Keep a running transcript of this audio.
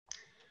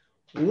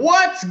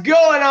What's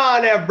going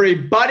on,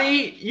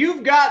 everybody?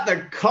 You've got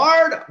the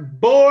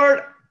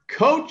cardboard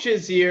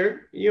coaches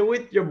here. You're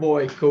with your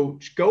boy,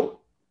 Coach Go.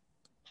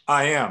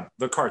 I am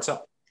the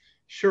cartel.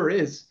 Sure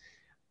is.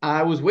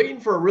 I was waiting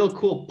for a real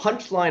cool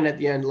punchline at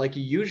the end, like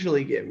you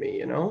usually give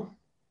me.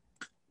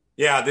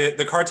 Yeah,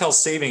 the cartel's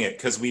saving it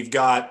because we've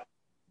got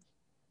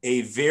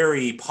a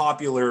very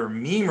popular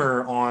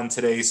memer on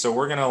today. So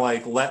we're gonna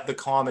let the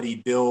comedy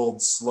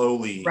build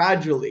slowly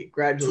Gradually.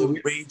 to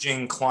a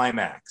raging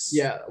climax.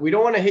 Yeah, we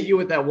don't want to hit you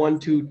with that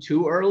 1-2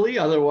 too early.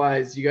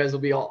 Otherwise, you guys will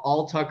be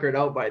all tuckered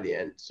out by the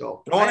end.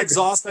 So I don't want to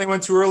exhaust anyone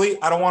too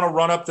early. I don't want to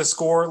run up the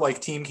score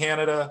like Team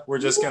Canada. We're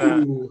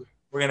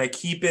gonna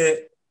keep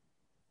it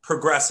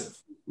progressive.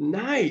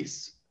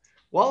 Nice.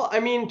 Well, I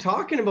mean,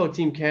 talking about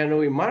Team Canada,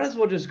 we might as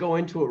well just go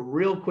into it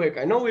real quick.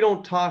 I know we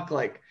don't talk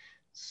like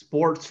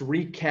sports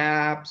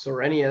recaps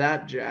or any of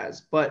that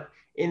jazz, but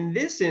in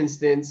this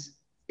instance,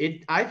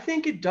 I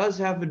think it does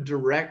have a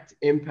direct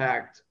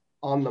impact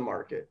on the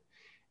market.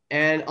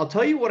 And I'll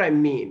tell you what I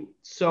mean.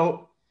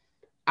 So,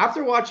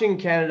 after watching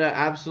Canada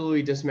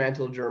absolutely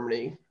dismantle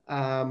Germany,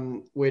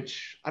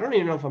 which I don't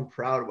even know if I'm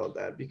proud about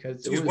that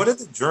because Jeez, what did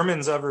the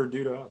Germans ever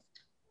do to us?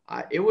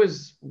 it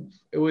was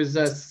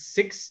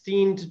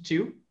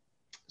 16-2,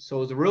 so it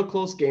was a real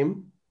close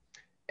game,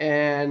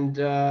 and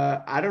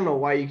I don't know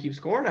why you keep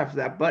scoring after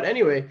that, but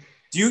anyway.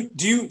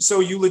 So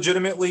you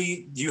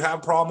legitimately, do you have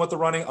a problem with the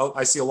running?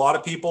 I see a lot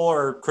of people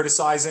are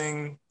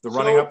criticizing the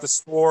running up the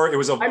score.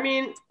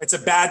 It's a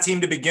bad team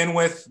to begin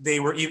with.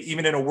 They were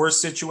even in a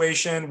worse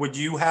situation.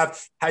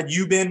 Had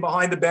you been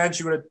behind the bench,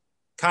 you would have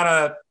kind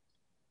of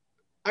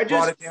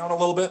brought it down a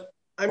little bit?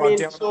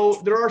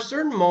 So there are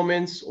certain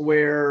moments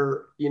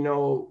where,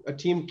 a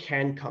team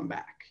can come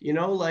back,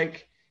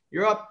 like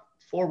you're up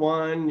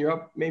 4-1, you're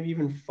up maybe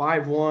even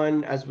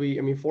 5-1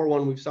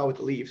 4-1 we saw with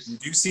the Leafs. You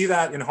do see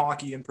that in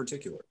hockey in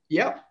particular.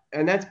 Yep.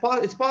 And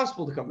it's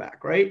possible to come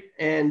back, right?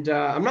 And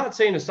I'm not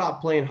saying to stop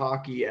playing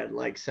hockey at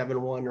like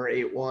 7-1 or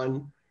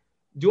 8-1.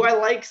 Do I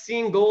like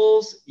seeing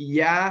goals?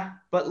 Yeah.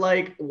 But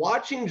like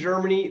watching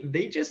Germany,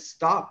 they just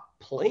stopped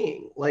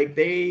playing. Like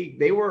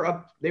they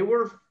were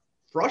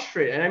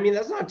frustrated. And I mean,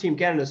 that's not Team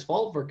Canada's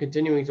fault for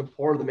continuing to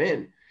pour them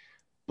in.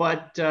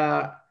 But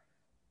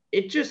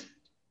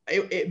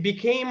it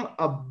became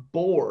a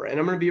bore. And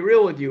I'm going to be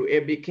real with you.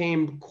 It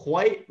became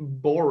quite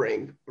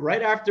boring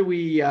right after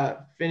we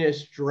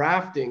finished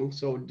drafting.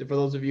 So for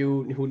those of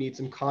you who need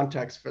some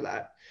context for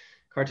that,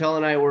 Cartel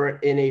and I were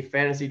in a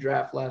fantasy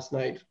draft last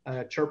night,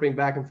 chirping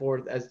back and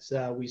forth as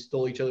we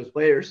stole each other's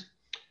players.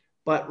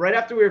 But right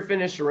after we were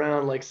finished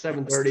around like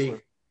 7:30,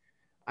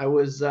 I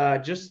was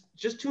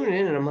just tuning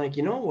in, and I'm like,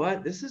 you know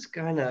what? This is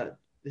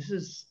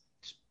just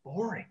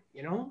boring,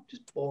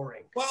 just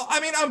boring. Well, I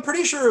mean, I'm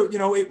pretty sure,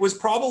 it was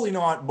probably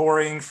not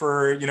boring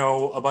for,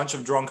 a bunch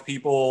of drunk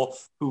people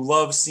who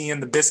love seeing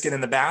the biscuit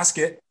in the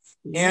basket.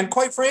 Mm-hmm. And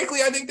quite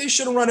frankly, I think they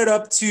should have run it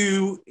up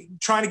to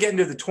trying to get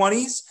into the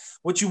 20s.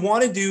 What you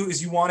want to do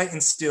is you want to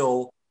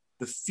instill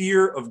the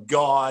fear of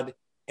God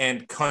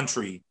and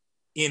country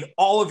in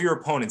all of your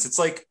opponents. It's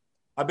like,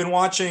 I've been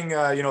watching, The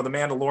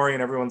Mandalorian.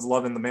 Everyone's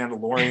loving The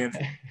Mandalorian.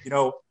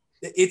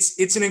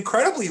 It's an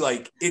incredibly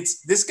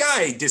this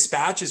guy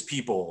dispatches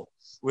people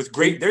with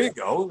great. There you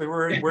go.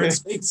 We're in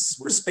space.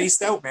 We're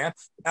spaced out, man.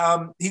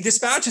 He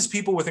dispatches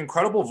people with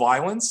incredible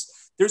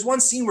violence. There's one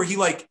scene where he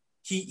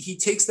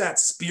takes that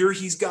spear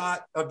he's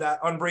got of that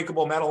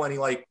unbreakable metal and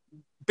he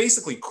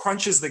basically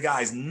crunches the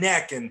guy's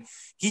neck and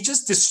he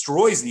just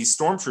destroys these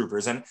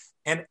stormtroopers.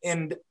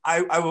 And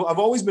I've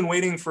always been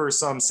waiting for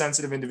some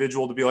sensitive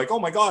individual to be like, oh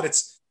my God,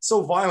 it's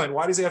so violent.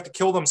 Why does he have to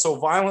kill them so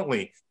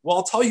violently? Well,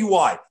 I'll tell you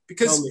why.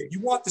 Because you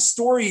want the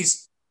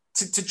stories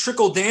to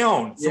trickle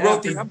down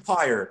throughout the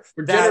empire.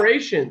 For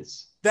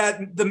generations.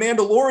 That the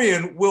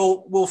Mandalorian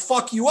will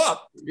fuck you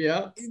up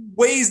in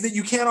ways that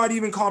you cannot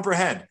even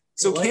comprehend.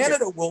 So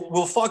Canada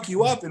will fuck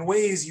you up in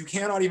ways you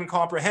cannot even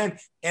comprehend.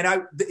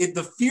 And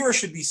the fear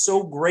should be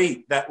so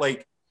great that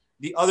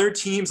the other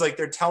teams,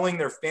 they're telling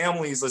their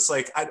families, it's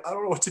like, I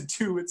don't know what to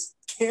do. It's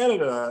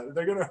Canada.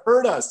 They're going to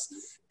hurt us.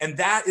 And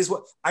that is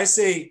what I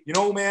say,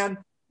 man,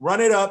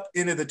 run it up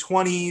into the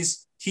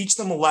 20s, teach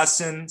them a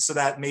lesson so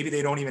that maybe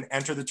they don't even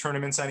enter the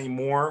tournaments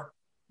anymore.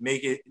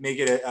 Make it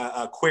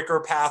a quicker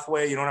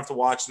pathway. You don't have to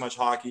watch as much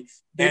hockey.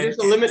 They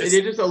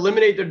just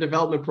eliminate their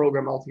development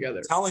program altogether.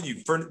 I'm telling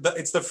you,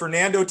 it's the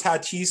Fernando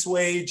Tatis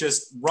way.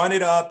 Just run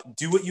it up,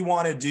 do what you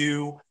want to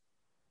do.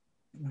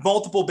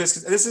 Multiple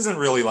biscuits. This isn't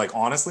really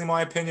honestly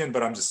my opinion,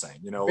 but I'm just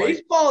saying,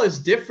 baseball is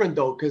different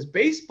though, because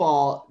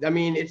baseball, I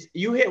mean, it's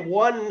you hit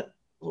one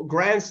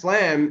grand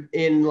slam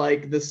in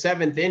the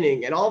seventh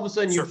inning, and all of a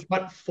sudden you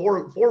put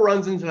four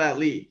runs into that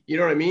lead. You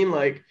know what I mean?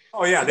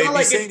 Oh yeah, they'd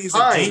be saying he's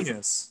a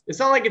genius. It's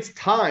not like it's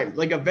time.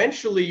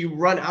 Eventually you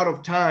run out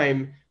of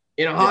time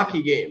in a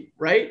hockey game,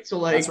 right?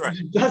 So That's right.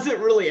 It doesn't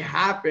really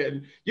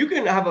happen. You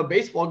can have a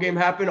baseball game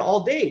happen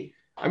all day.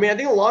 I mean, I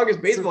think the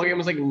longest baseball game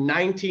was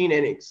 19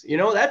 innings.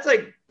 That's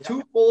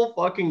two full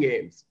fucking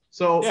games.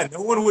 So yeah,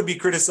 no one would be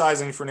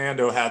criticizing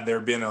Fernando had there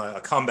been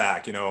a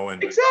comeback,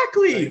 and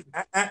exactly.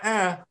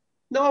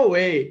 No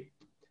way.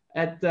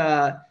 At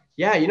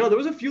yeah, there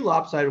was a few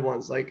lopsided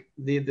ones. Like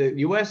the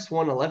US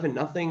won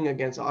 11-0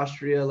 against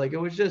Austria. Like it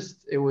was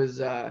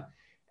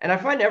and I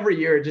find every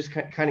year it just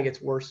kind of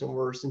gets worse and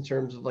worse in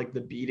terms of like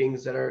the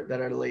beatings that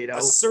are laid out.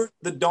 Assert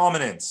the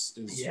dominance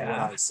is what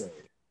Yeah. I say.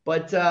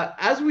 But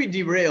as we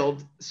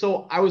derailed,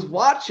 so I was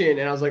watching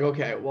and I was like,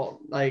 okay, well,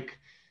 like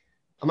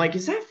I'm like,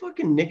 is that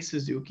fucking Nick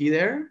Suzuki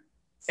there?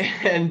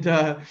 And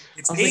I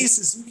It's was a like,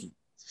 Suzuki.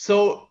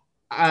 so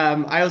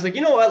I was like,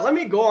 you know what? Let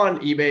me go on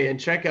eBay and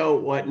check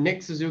out what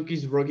Nick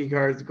Suzuki's rookie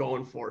card is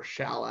going for,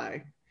 shall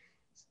I?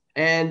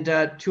 And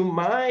to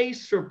my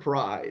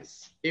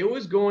surprise, it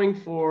was going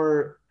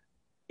for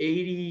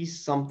 80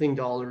 something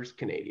dollars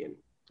Canadian.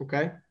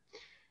 Okay.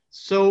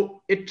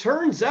 So it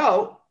turns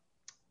out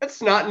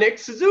it's not Nick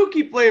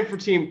Suzuki playing for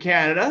Team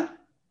Canada.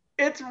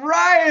 It's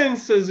Ryan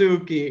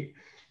Suzuki.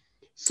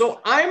 So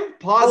I'm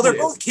Well, they're positive.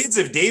 both kids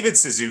of David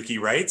Suzuki,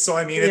 right? So,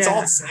 I mean, it's all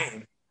Yeah. the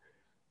same.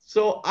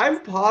 So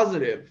I'm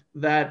positive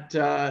that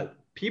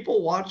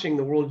people watching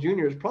the World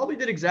Juniors probably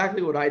did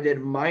exactly what I did,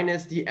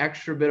 minus the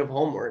extra bit of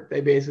homework.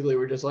 They basically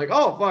were just like,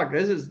 "Oh fuck,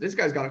 this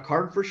guy's got a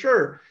card for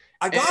sure."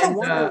 I gotta And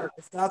wonder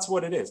if that's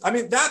what it is. I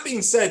mean, that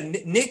being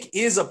said, Nick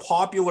is a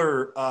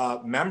popular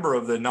member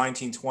of the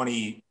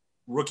 1920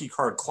 rookie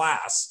card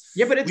class.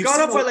 yeah, but it's We've gone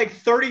seen up a by like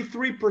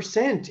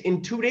 33%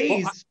 in 2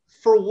 days. well,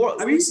 For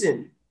what I was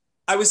reason?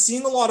 I was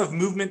seeing a lot of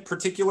movement,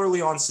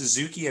 particularly on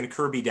Suzuki and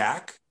Kirby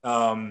Dack,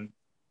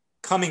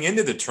 coming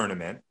into the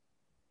tournament.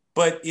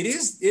 But it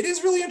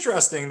is really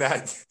interesting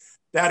that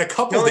a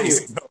couple Telling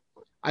days you, ago,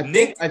 I think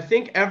Nick I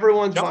think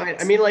everyone's buying. I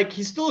jumped. mean, like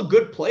he's still a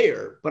good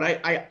player, but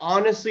I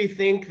honestly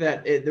think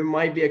that there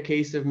might be a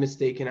case of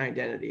mistaken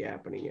identity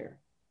happening here.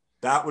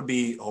 That would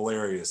be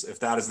hilarious if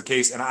that is the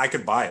case, and I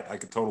could buy it. I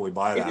could totally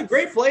buy He's a that.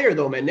 great player,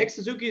 though, man. Nick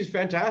Suzuki is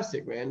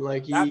fantastic, man.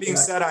 Like That he, being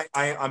said,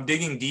 I'm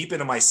digging deep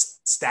into my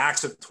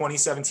stacks of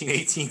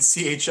 2017-18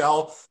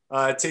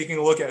 CHL, taking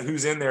a look at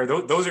who's in there.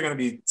 Those are going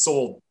to be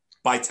sold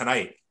by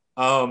tonight.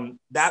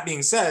 That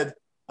being said,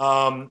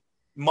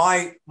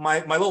 my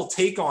little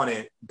take on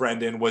it,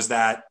 Brendan, was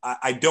that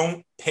I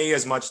don't pay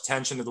as much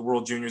attention to the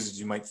World Juniors as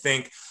you might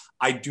think.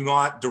 I do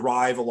not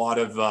derive a lot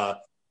of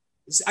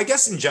I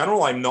guess in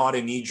general, I'm not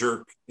a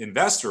knee-jerk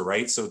investor,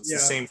 right? So it's the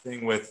yeah. same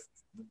thing with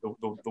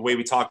the way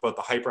we talk about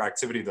the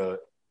hyperactivity, the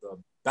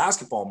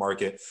basketball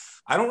market.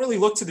 I don't really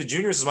look to the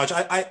juniors as much.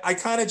 I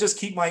kind of just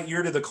keep my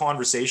ear to the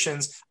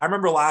conversations. I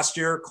remember last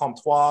year,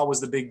 Comtois was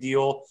the big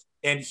deal,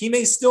 and he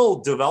may still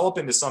develop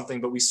into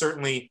something, but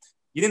you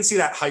didn't see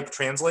that hype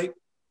translate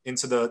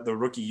into the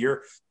rookie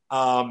year.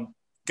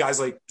 Guys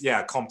like,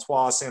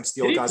 Comtois, Sam Did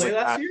Steele, he guys play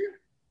like last that. year?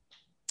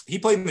 He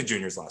played in the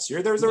juniors last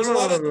year. There No, was a no, no,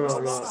 lot no, of no,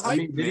 no. I hype,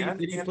 mean, did he man.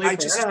 did he And play I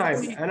for just Anaheim?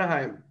 really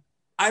Anaheim.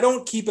 I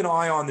don't keep an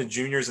eye on the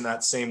juniors in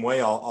that same way.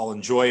 I'll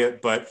enjoy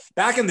it. But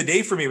back in the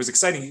day for me, it was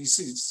exciting. You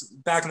see,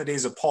 back in the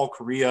days of Paul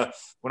Correa,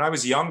 when I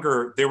was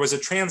younger, there was a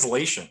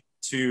translation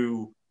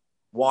to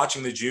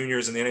watching the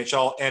juniors in the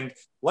NHL. And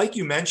like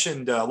you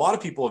mentioned, a lot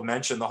of people have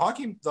mentioned the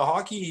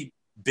hockey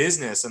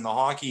business and the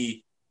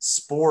hockey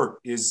sport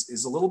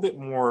is a little bit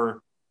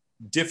more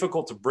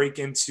difficult to break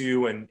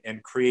into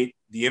and create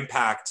the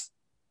impact,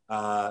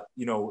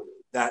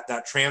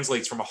 that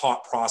translates from a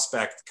hot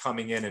prospect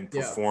coming in and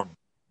Yeah, performing.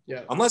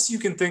 yeah. Unless you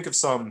can think of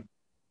some,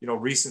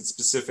 recent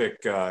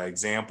specific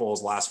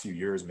examples, last few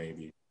years,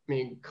 maybe. I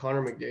mean,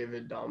 Connor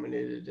McDavid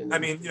dominated, I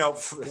and mean,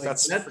 like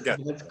that's forget.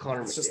 that's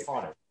Connor It's just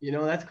McDavid.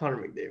 Connor. That's Connor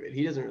McDavid.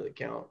 He doesn't really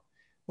count.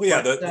 Well,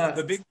 yeah, But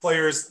the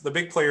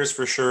big players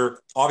for sure.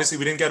 Obviously,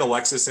 we didn't get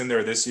Alexis in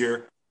there this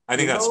year. I you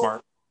think that's know,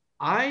 smart.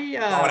 I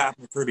Not what uh,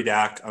 happened with Kirby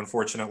Dack,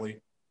 unfortunately.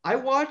 I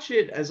watch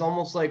it as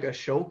almost like a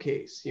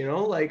showcase,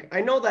 like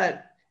I know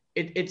that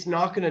it's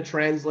not going to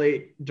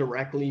translate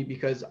directly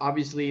because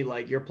obviously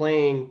like you're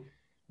playing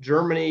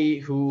Germany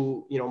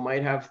who,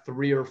 might have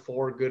 3 or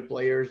 4 good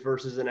players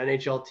versus an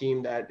NHL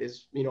team that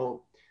is,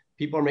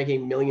 people are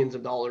making millions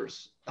of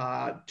dollars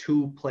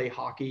to play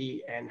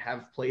hockey and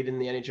have played in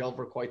the NHL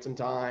for quite some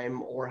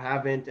time or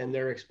haven't, and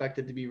they're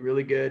expected to be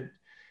really good.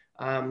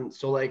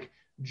 So like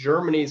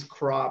Germany's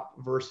crop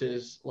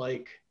versus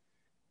like,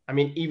 I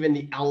mean, even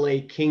the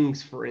LA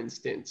Kings, for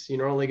instance,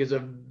 like is a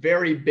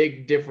very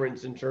big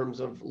difference in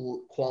terms of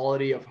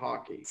quality of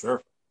hockey.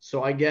 Sure.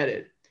 So I get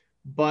it.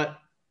 But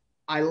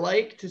I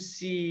like to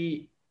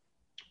see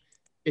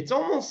it's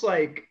almost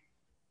like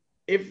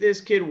if this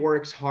kid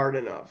works hard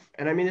enough,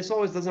 and I mean, this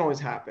always doesn't always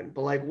happen,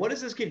 but like, what is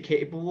this kid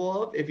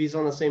capable of if he's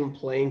on the same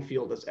playing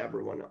field as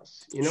everyone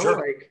else? Sure.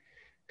 Like,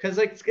 because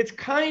like it's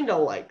kind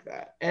of like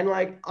that. And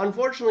like,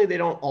 unfortunately, they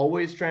don't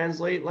always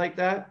translate like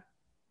that.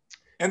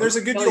 And But there's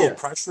let a me good tell deal you, of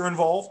pressure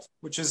involved,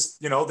 which is,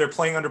 they're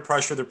playing under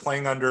pressure. They're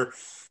playing under,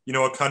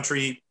 a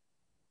country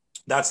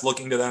that's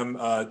looking to them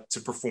to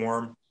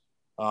perform.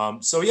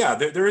 So yeah,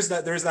 there's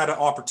that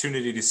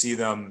opportunity to see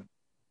them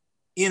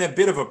in a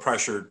bit of a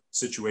pressured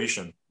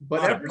situation.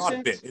 but Not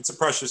a bit. It's a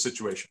pressure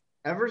situation.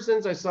 ever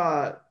since I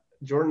saw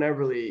Jordan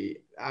Everly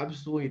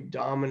absolutely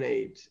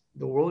dominate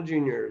the World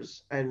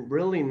Juniors and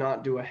really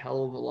not do a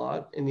hell of a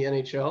lot in the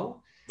NHL,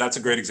 That's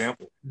a great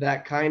example.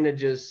 that kind of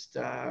just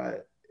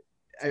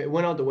it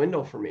went out the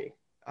window for me.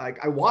 I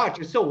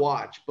still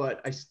watch,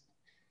 but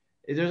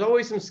there's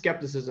always some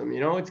skepticism,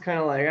 it's kind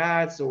of like,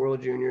 it's the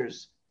World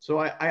Juniors. So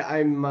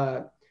I'm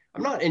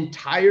not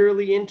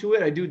entirely into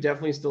it. I do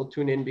definitely still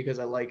tune in because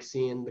I like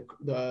seeing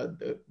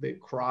the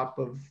crop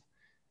of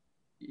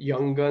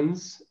young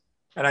guns.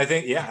 And I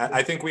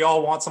think we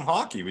all want some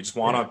hockey. We just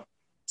want to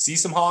see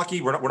some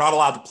hockey. We're not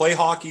allowed to play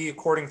hockey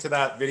according to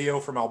that video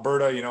from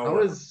Alberta.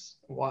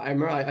 I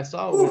remember I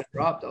saw it when it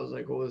dropped. I was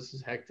like, oh, this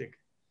is hectic.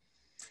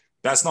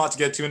 Best not to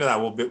get too into that.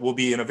 We'll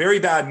be in a very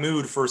bad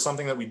mood for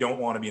something that we don't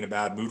want to be in a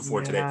bad mood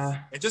for today.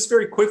 And just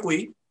very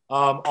quickly,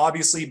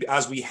 obviously,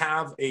 as we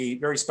have a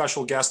very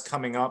special guest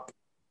coming up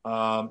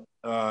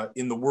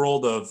in the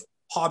world of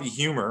hobby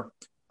humor,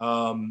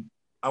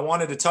 I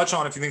wanted to touch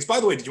on a few things. By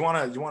the way, do you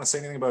want to say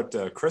anything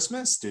about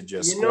Christmas? Did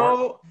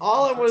you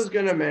all I was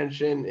going to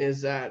mention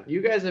is that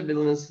you guys have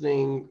been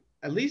listening,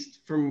 at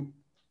least from,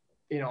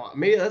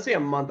 maybe let's say a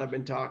month. I've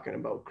been talking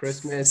about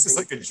Christmas. This is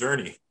like a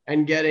journey.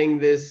 And getting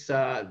this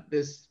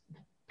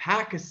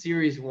pack of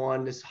Series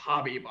 1, this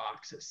hobby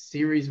box of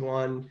Series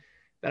 1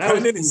 that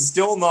Brendan is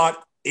still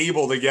not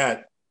able to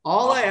get.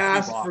 All I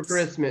asked for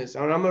Christmas,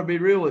 and I'm going to be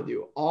real with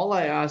you, all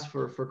I asked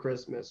for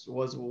Christmas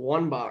was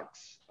one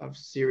box of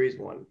Series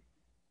 1.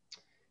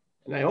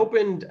 And I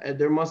opened,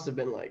 there must have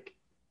been like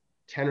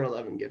 10 or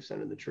 11 gifts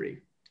under the tree.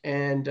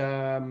 And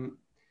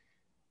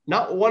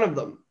not one of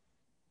them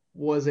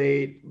was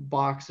a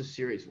box of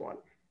Series 1.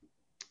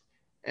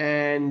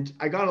 And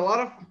I got a lot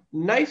of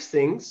nice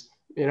things,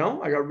 I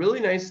got really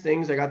nice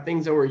things. I got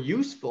things that were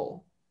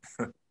useful,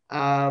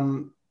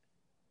 but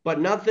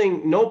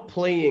no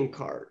playing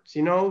cards,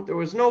 there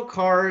was no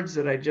cards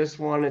that I just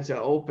wanted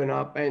to open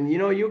up. And,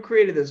 you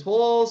created this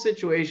whole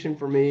situation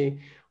for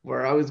me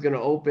where I was going to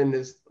open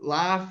this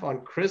laugh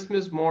on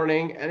Christmas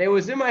morning, and it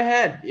was in my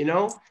head,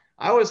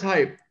 I was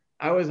hyped.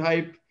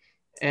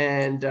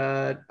 And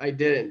I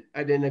didn't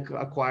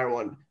acquire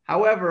one.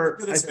 However,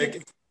 I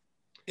think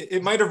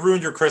it might have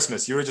ruined your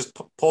Christmas. You would have just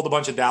pulled a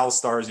bunch of Dallas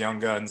Stars Young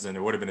Guns, and it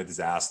would have been a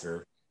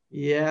disaster.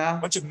 Yeah.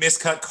 A bunch of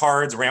miscut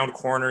cards, round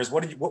corners.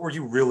 What were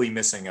you really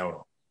missing out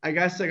on? I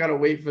guess I got to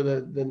wait for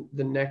the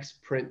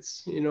next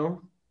prints,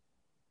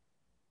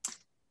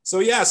 So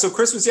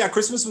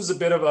Christmas was a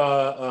bit of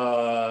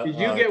a. Did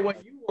you get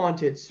what you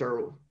wanted,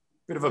 sir?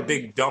 Bit of a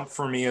big dump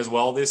for me as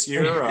well this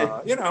year.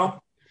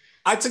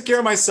 I took care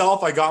of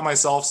myself. I got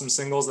myself some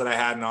singles that I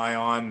had an eye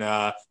on.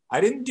 I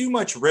didn't do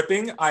much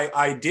ripping.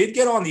 I did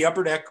get on the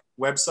Upper Deck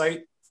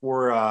website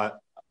for a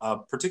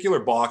particular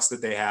box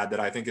that they had that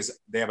I think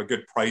they have a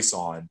good price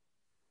on.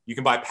 You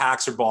can buy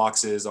packs or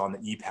boxes on the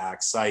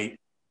ePack site,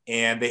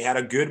 and they had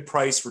a good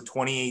price for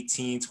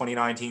 2018,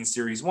 2019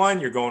 Series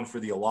 1. You're going for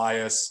the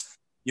Elias.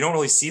 You don't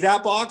really see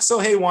that box, so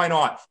hey, why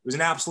not? It was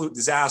an absolute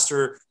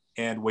disaster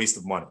and waste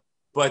of money.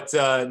 But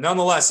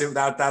nonetheless,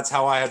 that's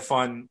how I had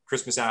fun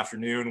Christmas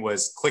afternoon,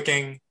 was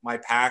clicking my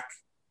pack.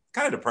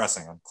 Kind of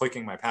depressing. I'm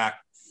clicking my pack.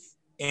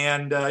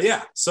 And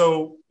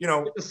so,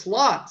 the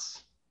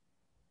slots.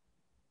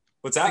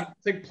 What's that?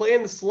 It's like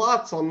playing the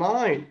slots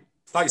online.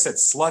 I thought you said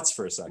sluts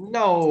for a second.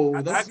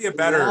 No, that'd be a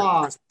better.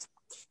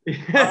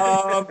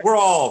 We're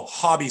all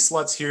hobby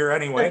sluts here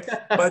anyway.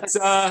 But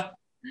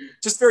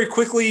just very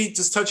quickly,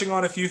 just touching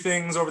on a few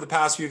things over the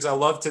past few weeks. I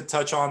love to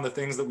touch on the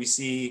things that we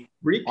see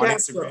on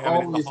Instagram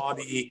and in the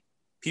hobby.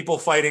 People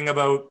fighting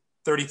about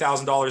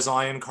 $30,000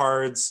 Zion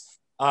cards.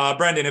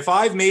 Brendan, if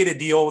I've made a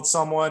deal with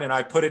someone and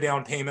I put a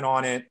down payment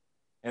on it,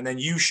 and then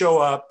you show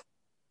up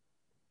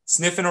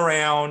sniffing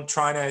around,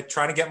 trying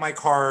to get my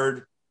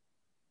card,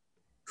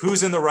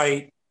 who's in the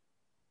right,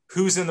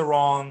 who's in the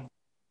wrong?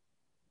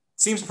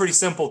 Seems pretty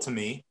simple to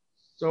me.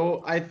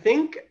 So I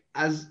think,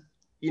 as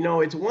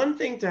it's one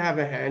thing to have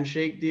a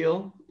handshake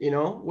deal,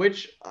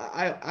 which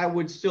I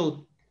would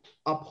still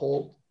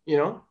uphold,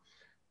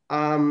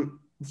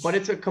 but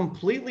it's a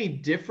completely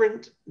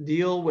different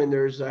deal when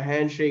there's a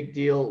handshake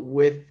deal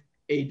with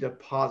a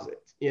deposit.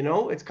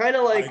 It's kind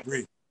of like,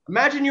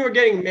 imagine you were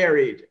getting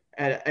married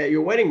at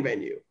your wedding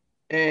venue,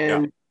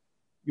 and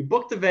you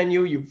booked the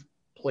venue, you've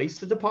placed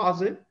the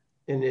deposit,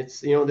 and it's,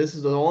 this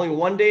is the only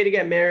one day to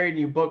get married.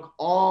 You book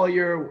all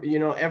your,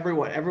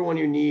 everyone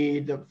you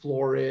need, the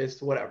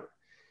florist, whatever.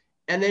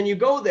 And then you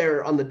go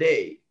there on the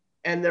day,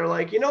 and they're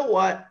like, you know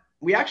what?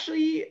 We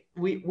actually,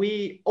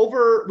 we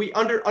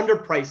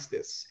underpriced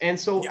this. And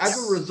so as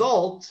a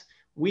result,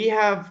 we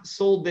have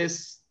sold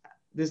this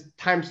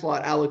time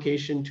slot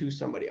allocation to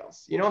somebody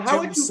else.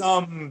 How would you,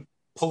 some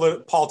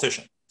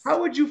politician,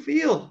 how would you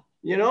feel?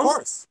 Of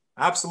course.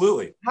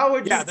 Absolutely. How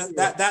would you feel?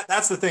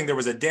 That's the thing. There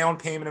was a down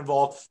payment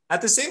involved.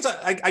 At the same time,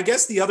 I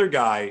guess the other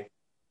guy,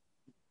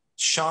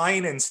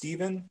 Shine and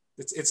Steven,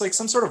 it's like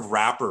some sort of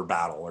rapper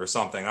battle or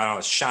something. I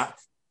don't know.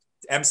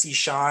 MC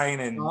Shine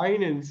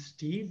and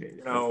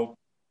Steven.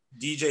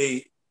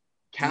 DJ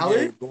Khaled,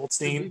 DJ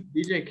Goldstein,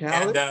 DJ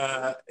Khaled.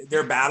 And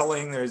they're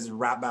battling. There's a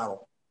rap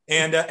battle.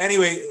 And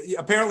anyway,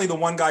 apparently the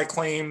one guy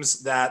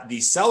claims that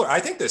the seller, I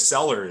think the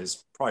seller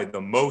is probably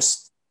the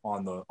most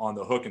on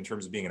the hook in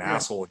terms of being an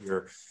asshole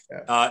here.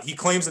 He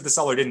claims that the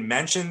seller didn't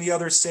mention the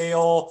other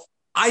sale.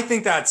 I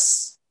think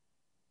that's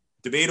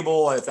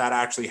debatable if that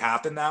actually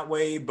happened that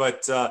way,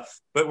 but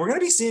we're going to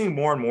be seeing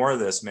more and more of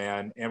this,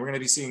 man, and we're going to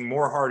be seeing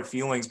more hard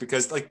feelings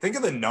because, like, think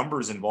of the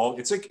numbers involved.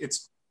 It's like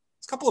it's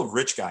a couple of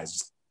rich guys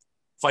just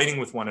fighting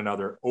with one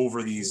another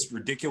over these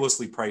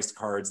ridiculously priced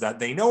cards that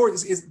they know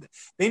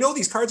they know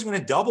these cards are going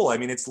to double. I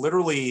mean, it's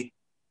literally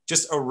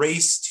just a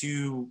race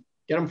to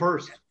get them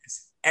first.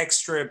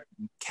 Extra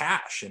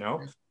cash, you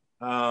know.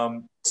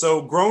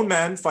 So grown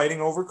men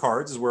fighting over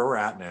cards is where we're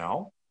at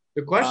now.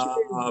 The question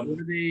is, what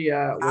are they,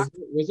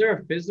 was there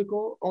a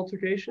physical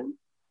altercation?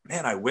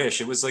 Man, I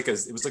wish it was like a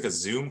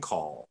Zoom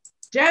call.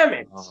 Damn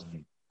it!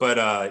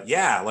 But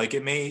yeah, like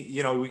it may,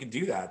 you know, we could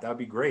do that. That'd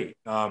be great.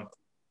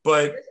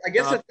 But I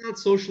guess it's not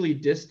socially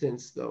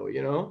distanced, though.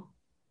 You know.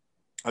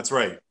 That's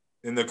right.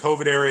 In the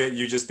COVID area,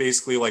 you just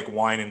basically like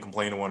whine and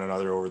complain to one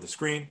another over the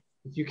screen.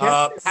 You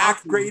can't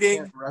pack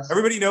grading.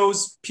 Everybody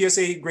knows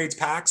PSA grades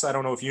packs. I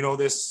don't know if you know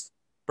this,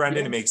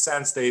 Brendan. Yeah. It makes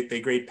sense.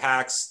 They grade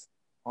packs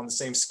on the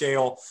same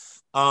scale.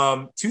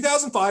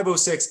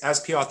 2005-06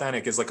 SP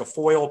Authentic is like a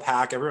foil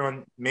pack.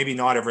 Everyone, maybe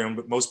not everyone,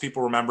 but most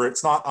people remember it.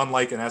 It's not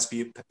unlike an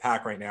SP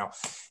pack right now.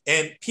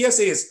 And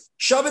PSA is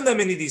shoving them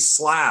into these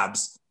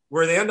slabs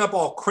where they end up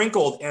all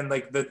crinkled and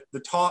like the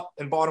top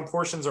and bottom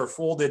portions are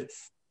folded.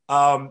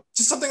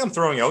 Just something I'm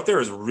throwing out there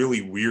is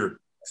really weird.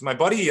 Because my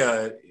buddy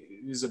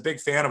who's a big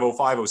fan of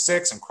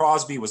 05-06 and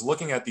Crosby was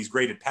looking at these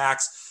graded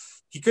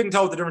packs. He couldn't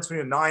tell what the difference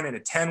between a 9 and a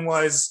 10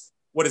 was.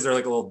 What is there,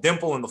 like a little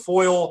dimple in the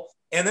foil?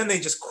 And then they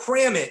just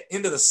cram it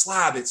into the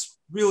slab. It's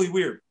really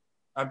weird.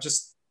 I'm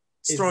just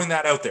throwing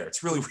that out there.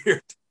 It's really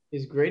weird.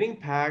 Is grading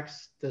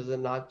packs, does it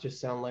not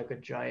just sound like a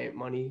giant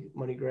money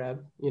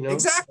grab, you know?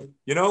 Exactly.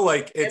 You know,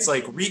 like it's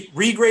like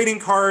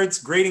regrading cards,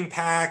 grading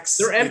packs.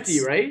 They're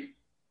empty, right?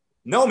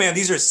 No, man,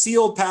 these are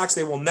sealed packs.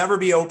 They will never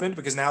be opened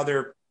because now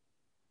they're,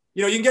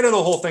 you know, you can get into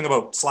the whole thing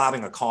about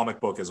slabbing a comic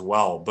book as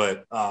well.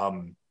 But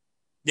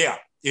yeah,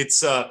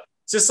 it's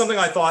just something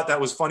I thought that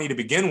was funny to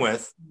begin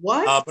with.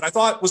 What? But I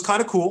thought was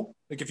kind of cool.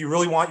 Like if you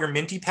really want your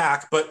minty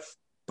pack, but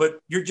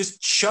you're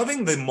just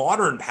shoving the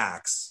modern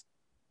packs,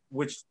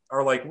 which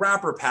are like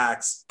wrapper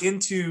packs,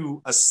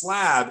 into a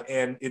slab,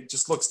 and it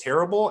just looks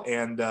terrible.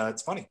 And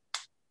it's funny.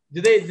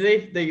 Do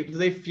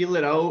they feel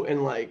it out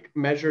and like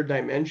measure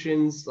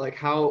dimensions? Like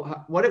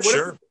what if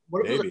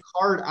it's a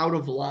card out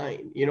of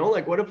line? You know,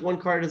 like what if one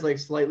card is like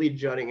slightly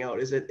jutting out?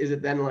 Is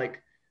it then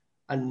like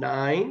a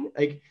 9?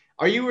 Like,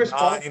 are you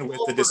responsible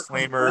with the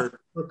disclaimer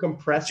for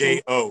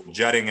compressing? JO,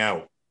 jutting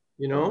out.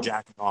 You know,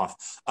 jacking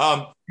off.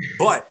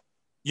 But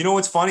you know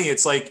what's funny?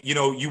 It's like, you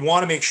know, you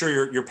want to make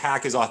sure your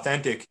pack is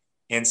authentic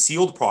and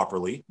sealed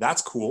properly.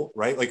 That's cool,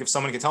 right? Like if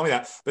someone can tell me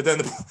that, but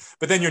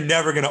then you're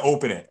never going to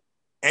open it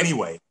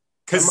anyway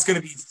because it's going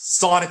to be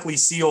sonically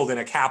sealed in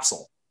a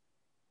capsule.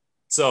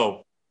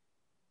 So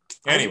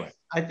anyway,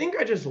 I think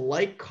I just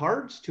like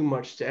cards too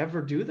much to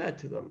ever do that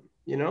to them.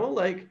 You know,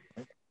 like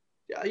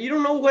you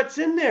don't know what's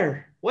in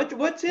there. What's in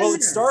there? Well,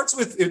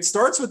 it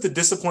starts with the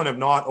discipline of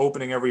not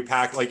opening every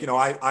pack. Like, you know,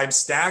 I'm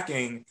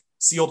stacking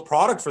sealed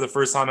product for the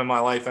first time in my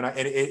life, and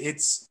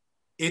it's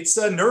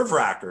a nerve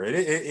wracker.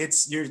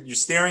 It's you're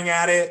staring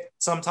at it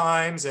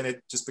sometimes, and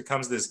it just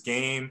becomes this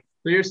game.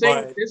 So you're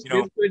saying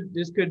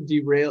this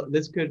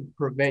could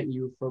prevent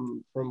you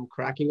from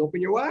cracking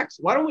open your wax.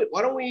 Why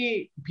don't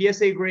we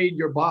PSA grade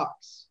your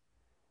box?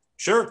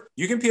 Sure,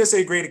 you can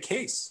PSA grade a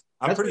case.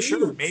 I'm pretty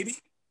sure. Maybe.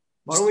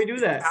 Why don't we do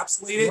that?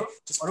 Encapsulate it.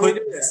 Just put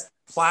this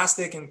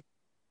plastic in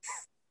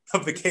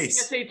of the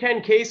case. PSA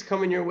 10 case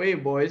coming your way,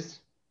 boys.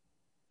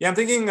 Yeah, I'm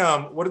thinking,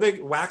 what are they?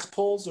 Wax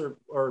pulls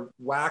or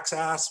wax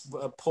ass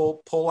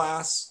pull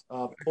boys?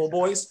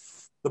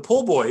 The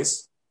pull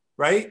boys,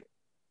 right?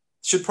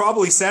 Should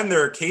probably send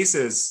their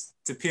cases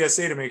to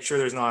PSA to make sure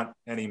there's not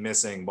any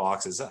missing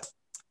boxes.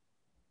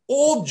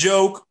 Old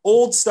joke,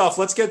 old stuff.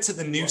 Let's get to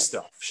the new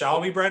stuff,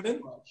 shall we,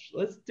 Brendan?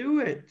 Let's do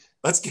it.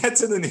 Let's get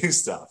to the new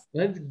stuff.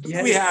 What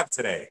do we have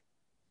today?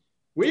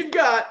 We've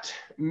got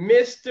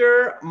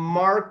Mr.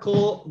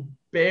 Markle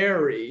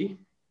Berry.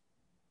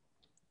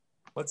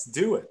 Let's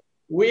do it.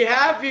 We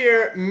have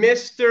here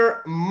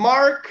Mr.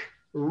 Mark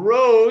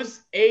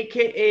Rose,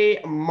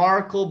 aka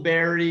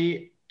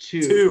Markleberry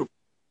 2.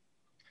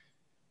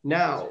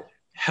 Now,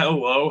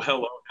 hello.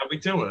 How we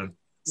doing?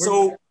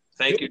 So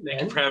thank you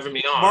for having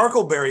me on.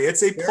 Markleberry,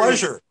 it's a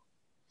pleasure.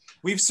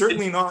 We've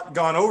certainly not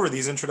gone over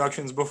these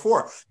introductions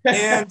before.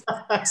 And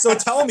so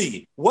tell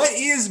me, what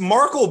is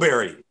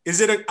Markleberry? Is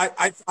it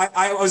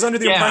I was under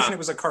the impression it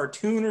was a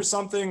cartoon or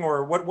something,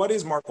 or what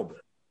is Markleberry?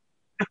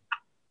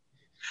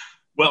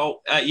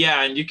 Well,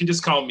 yeah, and you can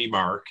just call me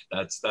Mark.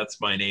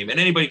 That's my name, and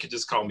anybody can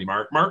just call me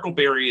Mark.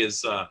 Markleberry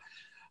is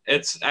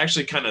it's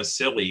actually kind of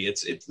silly.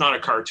 It's not a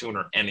cartoon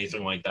or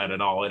anything like that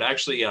at all. It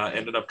actually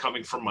ended up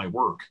coming from my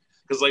work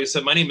because, like I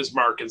said, my name is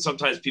Mark, and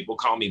sometimes people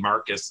call me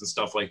Marcus and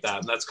stuff like that,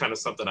 and that's kind of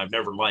something I've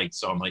never liked.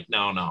 So I'm like,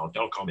 no,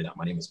 don't call me that.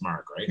 My name is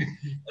Mark, right?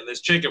 And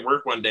this chick at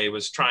work one day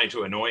was trying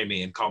to annoy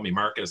me and call me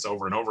Marcus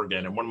over and over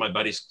again, and one of my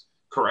buddies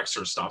corrects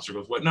her, stops her,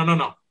 goes, "What?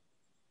 No.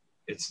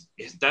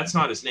 That's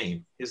not his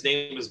name. His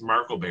name is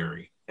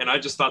Markleberry." And I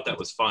just thought that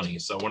was funny.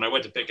 So when I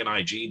went to pick an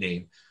IG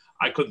name,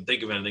 I couldn't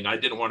think of anything. I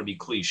didn't want to be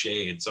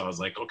cliched. So I was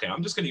like, okay,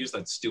 I'm just going to use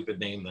that stupid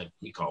name that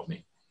he called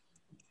me.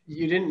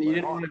 You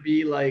didn't want to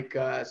be like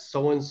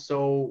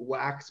so-and-so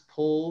wax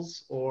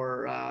pulls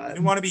or you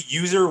didn't want to be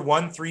user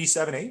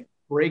 1378?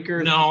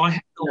 breakers. No, I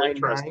had no 99?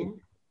 interest in it.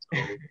 So,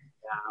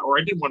 yeah, or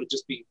I didn't want to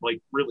just be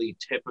like really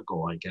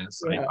typical, I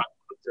guess. Yeah.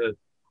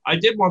 I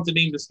did want the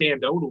name to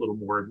stand out a little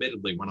more,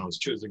 admittedly, when I was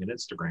choosing an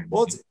Instagram.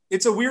 Well,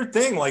 it's a weird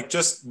thing. Like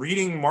just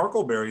reading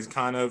Markleberry's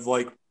kind of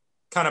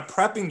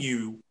prepping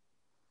you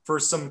for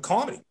some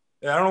comedy.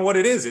 I don't know what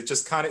it is. It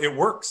just it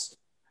works.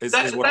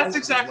 That's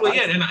exactly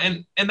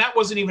it. And that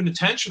wasn't even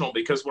intentional,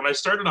 because when I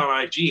started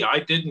on IG, I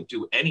didn't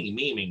do any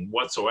memeing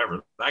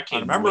whatsoever. That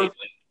came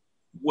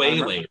way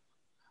later.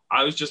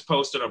 I was just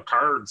posting up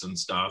cards and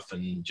stuff,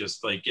 and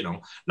just like,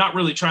 not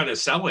really trying to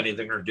sell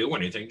anything or do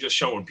anything, just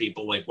showing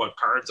people like what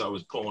cards I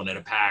was pulling at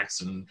a PAX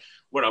and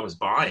what I was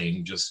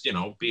buying, just,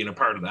 being a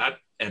part of that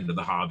end of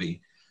the hobby.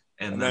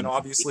 And then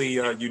obviously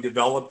you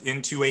developed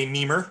into a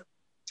memer,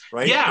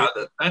 right? Yeah,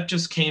 that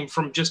just came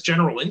from just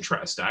general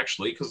interest,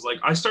 actually, because like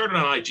I started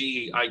on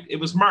IG.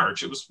 It was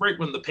March. It was right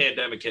when the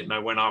pandemic hit, and I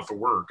went off of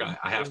work.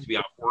 I have to be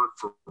off work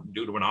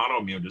due to an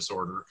autoimmune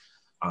disorder.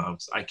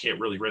 I can't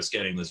really risk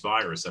getting this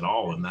virus at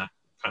all in that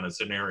kind of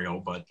scenario.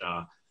 But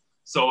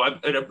so I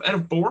at a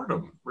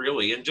boredom,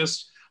 really, and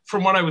just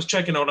from what I was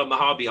checking out on the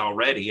hobby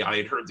already, I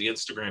had heard the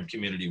Instagram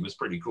community was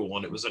pretty cool,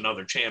 and it was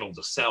another channel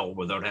to sell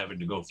without having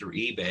to go through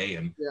eBay.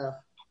 And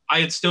I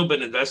had still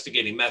been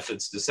investigating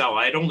methods to sell.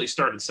 I had only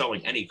started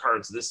selling any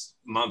cards this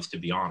month, to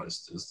be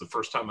honest. It was the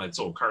first time I'd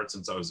sold cards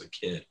since I was a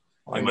kid.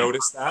 I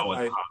noticed that.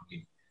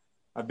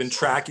 I've been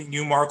tracking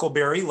you,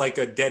 Markleberry, like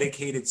a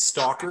dedicated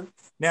stalker.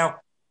 Now,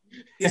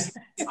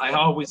 I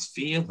always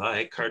feel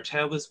like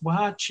Cartel is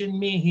watching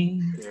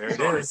me. There it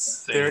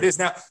is. There it is.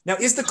 Now,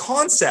 is the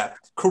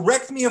concept,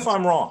 correct me if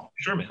I'm wrong.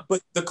 Sure, man.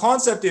 But the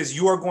concept is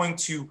you are going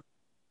to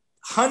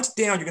hunt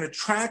down, you're going to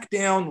track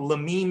down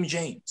Lamim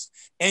James,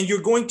 and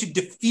you're going to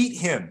defeat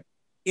him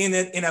in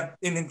an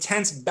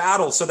intense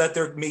battle so that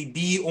there may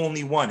be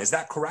only one. Is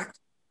that correct?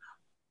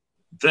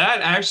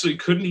 That actually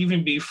couldn't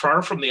even be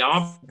far from the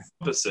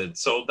opposite.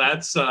 So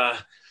that's,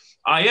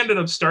 I ended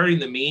up starting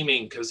the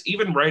memeing because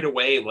even right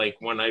away, like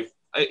when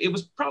it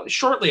was probably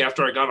shortly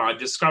after I got on, I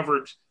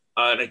discovered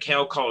an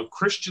account called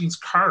Christian's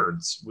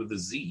Cards with a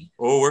Z.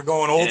 Oh, we're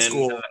going old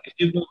school.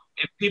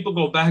 If people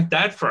go back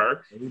that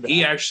far,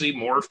 he actually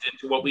morphed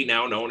into what we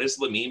now know as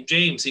Lamim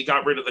James. He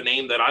got rid of the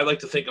name that I like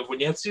to think of when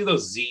you have to see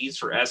those Z's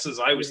for S's.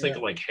 I always think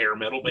of like hair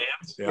metal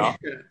bands. Yeah.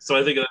 So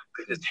I think of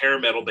his hair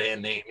metal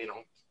band name,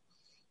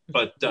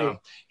 But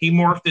he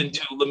morphed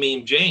into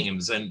Lamim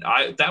James, and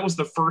that was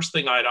the first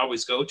thing I'd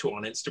always go to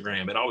on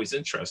Instagram. It always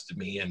interested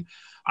me, and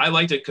I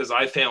liked it because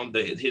I found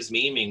that his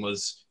memeing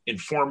was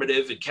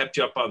informative. It kept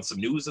you up on some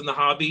news in the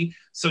hobby.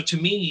 So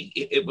to me,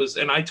 it was,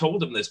 and I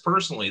told him this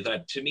personally,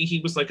 that to me, he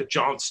was like a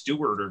Jon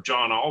Stewart or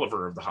John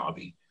Oliver of the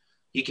hobby.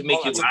 He can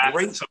make you laugh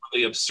at some of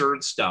the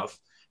absurd stuff.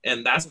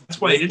 And that's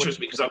why it interests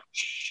me, because I'm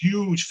a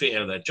huge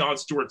fan of that. Jon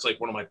Stewart's like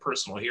one of my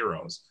personal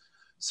heroes.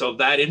 So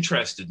that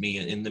interested me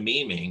in the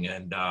memeing.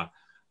 And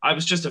I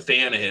was just a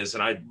fan of his,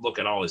 and I'd look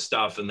at all his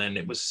stuff. And then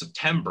it was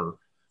September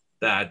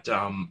that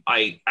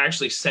I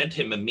actually sent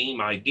him a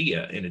meme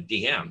idea in a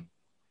DM.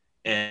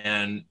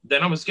 And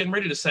then I was getting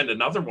ready to send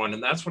another one.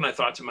 And that's when I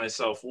thought to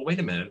myself, well, wait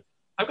a minute,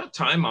 I've got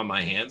time on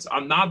my hands.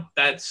 I'm not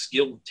that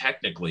skilled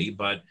technically,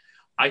 but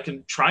I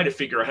can try to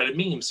figure out how to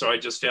meme. So I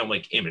just found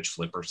like Image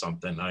Flip or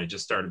something. I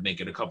just started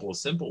making a couple of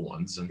simple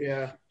ones. And,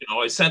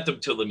 I sent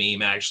them to the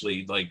meme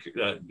actually, like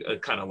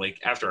kind of like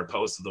after I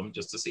posted them,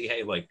 just to see,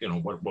 hey, like,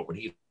 what would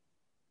he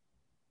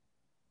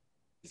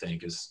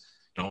think is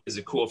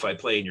it cool if I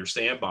play in your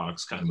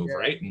sandbox kind of move,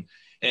 right?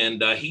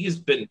 And he's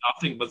been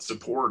nothing but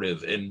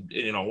supportive. And,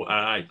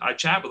 I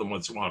chat with him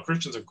once in a while.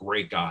 Christian's a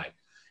great guy.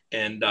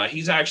 And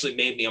he's actually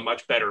made me a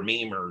much better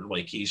memer.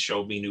 Like, he's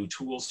showed me new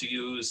tools to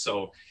use.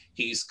 So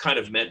he's kind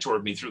of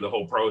mentored me through the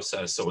whole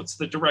process. So it's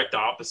the direct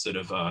opposite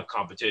of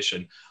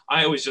competition.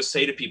 I always just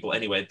say to people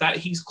anyway, that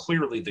he's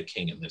clearly the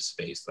king in this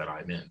space that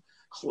I'm in,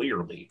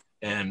 clearly.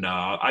 And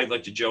I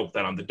like to joke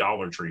that I'm the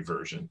Dollar Tree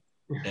version.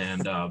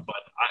 And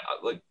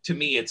but to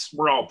me,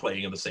 we're all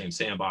playing in the same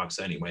sandbox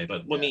anyway.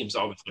 But Lamim's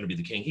always going to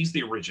be the king. He's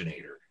the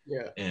originator.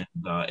 And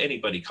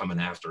anybody coming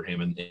after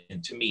him,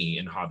 and to me,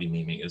 in hobby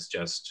memeing is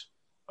just,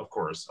 of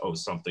course,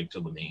 owes something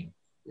to Lamim.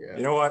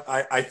 You know what?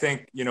 I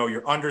think,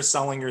 you're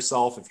underselling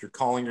yourself if you're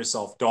calling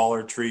yourself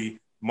Dollar Tree.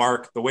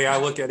 Mark, the way I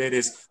look at it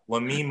is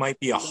Lamim might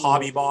be a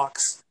hobby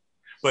box,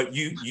 but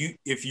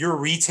if you're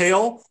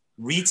retail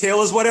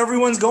is what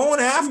everyone's going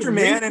after,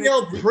 man.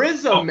 Retail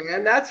Prism,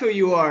 man. That's who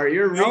you are.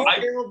 You're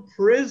retail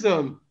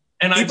Prism.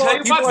 And people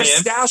are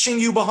stashing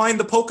you behind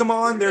the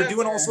Pokemon. They're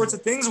doing all sorts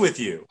of things with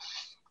you.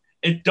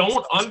 And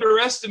don't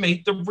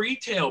underestimate the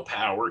retail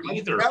power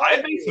either.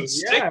 I made some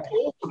sick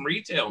pulls from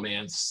retail,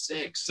 man.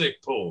 Sick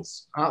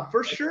pulls.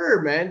 For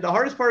sure, man. The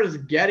hardest part is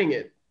getting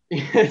it.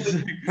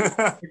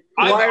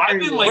 I've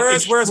been like,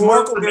 whereas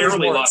Markleberry is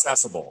more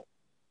accessible.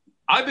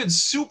 I've been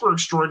super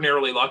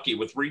extraordinarily lucky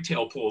with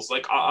retail pools.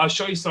 Like I'll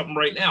show you something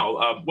right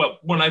now. Well,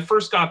 when I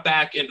first got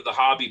back into the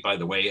hobby, by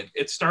the way,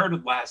 it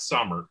started last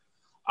summer.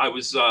 I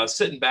was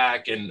sitting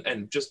back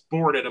and just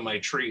bored out of my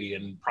tree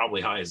and probably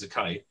high as a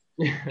kite.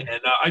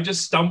 And I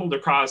just stumbled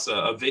across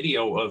a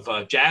video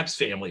of Jab's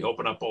family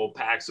open up old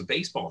packs of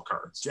baseball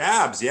cards.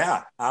 Jabs,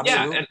 yeah,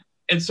 absolutely. Yeah,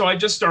 and so I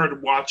just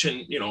started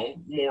watching,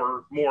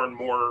 more and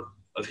more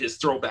of his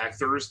Throwback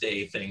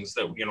Thursday things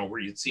that, where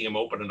you'd see him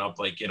opening up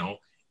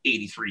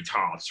 83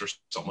 tops or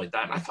something like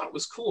that. And I thought it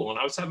was cool. And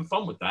I was having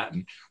fun with that.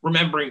 And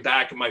remembering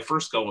back in my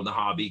first go in the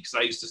hobby, because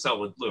I used to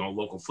sell at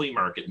local flea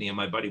market, me and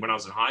my buddy, when I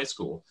was in high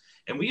school.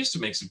 And we used to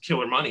make some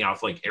killer money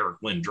off Eric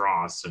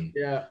Lindros and,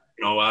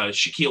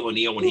 Shaquille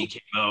O'Neal when he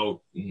came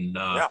out and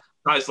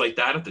guys like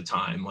that at the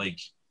time,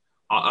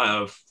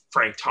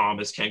 Frank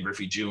Thomas, Ken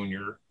Griffey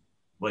Jr.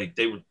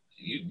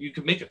 You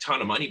could make a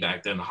ton of money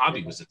back then. The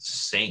hobby was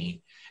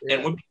insane. Yeah.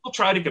 And when people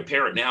try to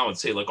compare it now and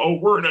say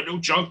we're in a new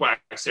junk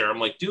wax era, I'm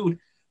like, dude,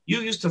 you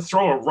used to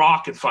throw a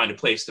rock and find a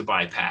place to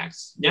buy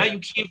packs. Now you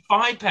can't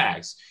find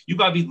packs. You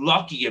got to be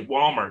lucky at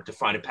Walmart to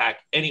find a pack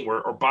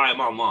anywhere or buy them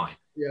online.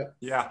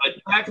 Yeah.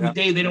 But back in the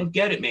day, they don't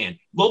get it, man.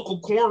 Local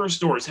corner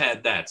stores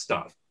had that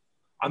stuff.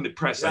 I'm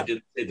impressed. I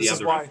didn't say the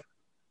other.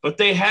 But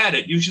they had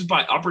it. You should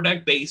buy Upper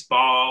Deck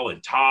baseball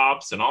and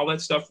tops and all that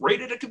stuff right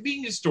at a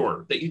convenience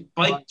store that you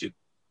bike to.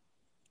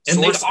 And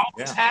they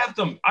always have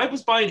them. I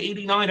was buying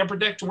 89 Upper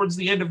Deck towards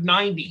the end of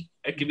 90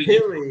 at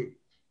convenience.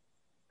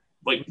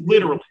 Really?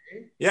 Literally.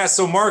 Yeah.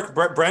 So Mark,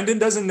 Brendan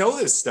doesn't know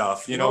this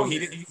stuff.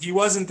 He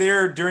wasn't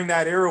there during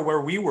that era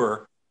where we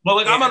were. Well,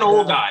 I'm an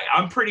old guy.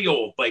 I'm pretty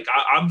old.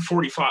 I'm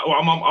 45.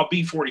 Well, I'll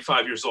be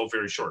 45 years old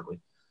very shortly.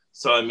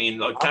 So I mean,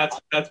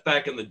 that's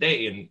back in the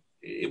day, and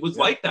it was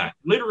like that,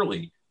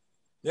 literally.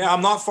 Yeah,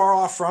 I'm not far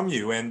off from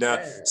you. And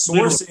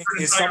sourcing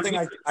is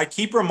something I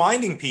keep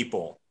reminding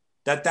people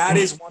that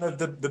is one of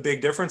the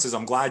big differences.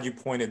 I'm glad you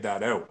pointed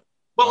that out.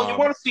 Well, you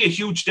want to see a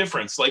huge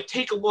difference.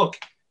 Take a look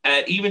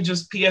at even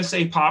just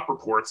PSA pop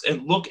reports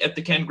and look at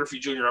the Ken Griffey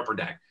Jr. Upper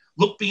Deck.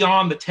 Look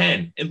beyond the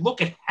 10 and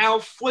look at how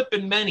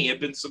flipping many have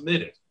been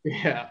submitted.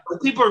 Yeah.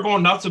 People are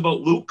going nuts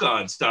about Luka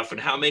and stuff and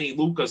how many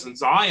Lukas and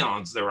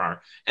Zions there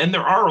are. And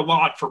there are a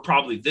lot for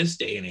probably this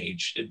day and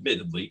age,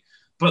 admittedly.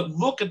 But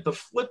look at the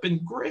flipping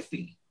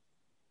Griffey.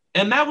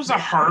 And that was a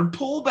hard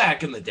pull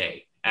back in the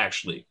day,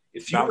 actually.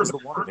 If you was the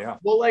one, yeah.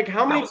 Well,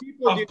 how many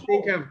people do you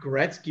think have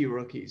Gretzky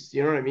rookies?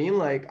 You know what I mean?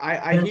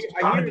 I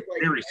hear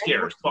very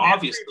scarce. So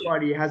obviously,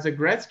 everybody has a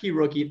Gretzky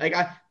rookie.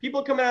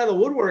 People coming out of the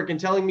woodwork and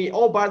telling me,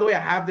 "Oh, by the way, I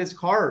have this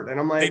card," and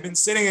I'm like, they've been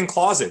sitting in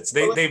closets.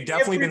 They've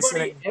definitely been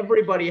sitting.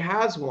 Everybody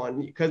has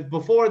one because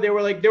before they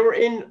were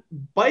in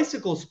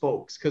bicycle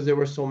spokes because there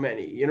were so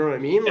many. You know what I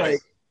mean? Yes.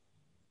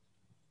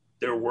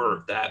 There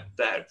were that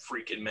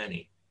freaking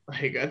many.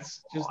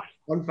 That's just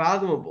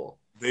unfathomable.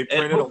 They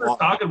printed a lot.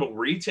 Talking about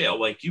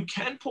retail, you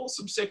can pull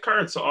some sick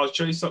cards. So I'll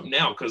show you something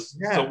now.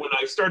 So when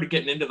I started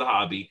getting into the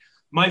hobby,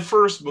 my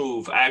first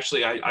move,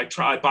 actually,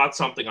 I bought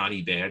something on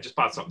eBay. I just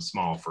bought something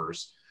small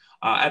first.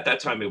 At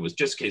that time, it was,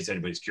 just in case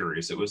anybody's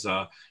curious, it was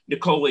a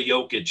Nikola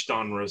Jokic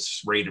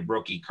Donruss rated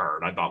rookie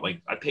card.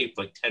 I paid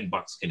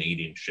 $10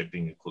 Canadian,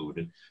 shipping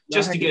included,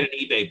 just to get an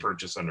eBay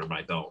purchase under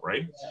my belt,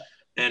 right? Yeah.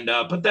 And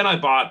but then I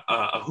bought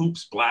a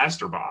Hoops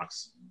blaster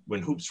box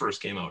when Hoops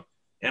first came out.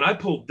 And I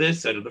pulled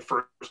this out of the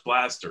first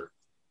blaster.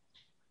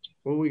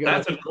 What we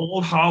got? That's an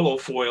old hollow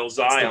foil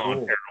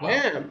Zion.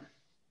 Damn.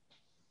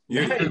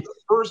 That's the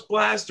first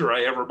blaster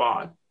I ever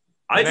bought.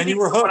 I didn't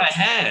know what I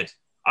had.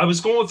 I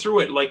was going through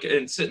it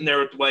and sitting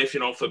there with life,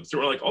 flip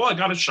through I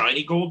got a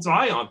shiny gold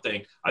Zion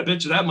thing. I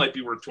bet you that might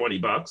be worth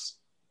 $20.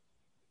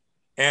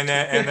 And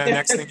then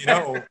next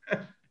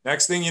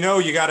thing you know,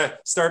 you got to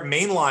start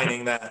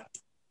mainlining that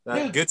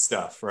good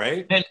stuff,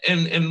 right? And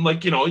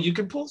you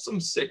can pull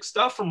some sick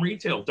stuff from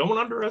retail. Don't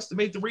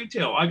underestimate the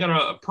retail. I got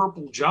a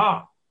purple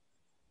jaw.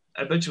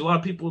 I bet you a lot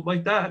of people would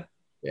like that.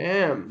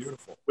 Damn.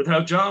 Beautiful. With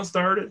how John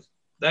started,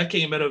 that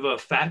came out of a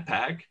fat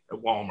pack at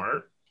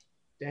Walmart.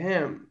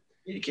 Damn.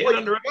 You can't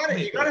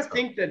underestimate. You gotta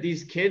think that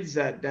these kids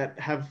that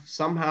have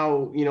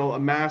somehow,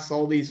 amassed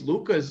all these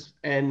Lukas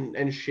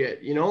and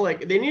shit,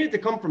 they needed to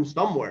come from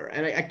somewhere.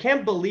 And I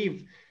can't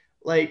believe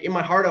in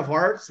my heart of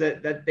hearts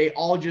that they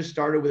all just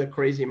started with a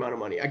crazy amount of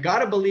money. I got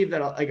to believe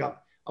that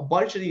a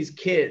bunch of these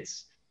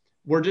kids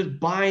were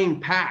just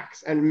buying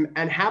packs and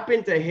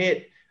happened to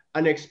hit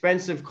an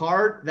expensive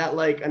card that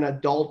an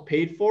adult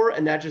paid for.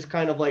 And that just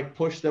kind of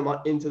pushed them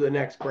into the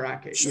next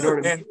bracket. Sure.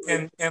 You know what I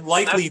mean? And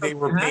likely they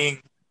were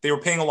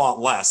paying a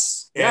lot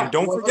less. And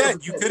don't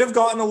forget, you could have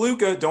gotten a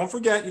Luka. Don't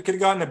forget, you could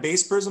have gotten a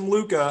base prism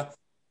Luka.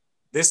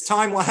 This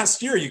time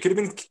last year, you could have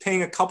been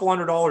paying a couple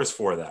 $100s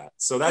for that.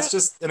 So that's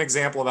just an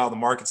example of how the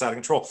market's out of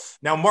control.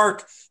 Now,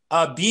 Mark,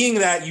 being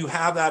that you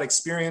have that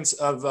experience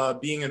of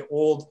being an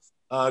old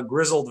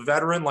grizzled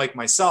veteran like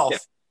myself,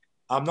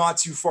 I'm not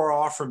too far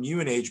off from you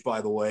in age, by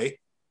the way.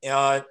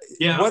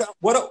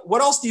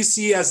 What else do you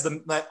see as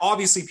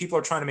obviously people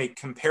are trying to make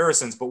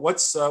comparisons, but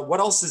what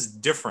else is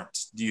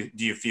different? Do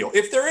you feel?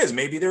 If there is,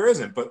 maybe there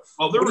isn't, but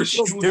there was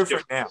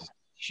different now.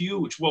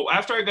 huge. Well,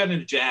 after I got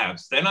into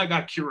jabs, then I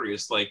got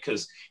curious, like,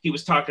 because he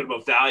was talking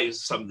about values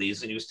of some of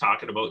these, and he was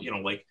talking about,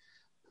 like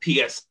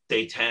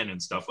PSA 10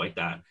 and stuff like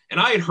that. And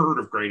I had heard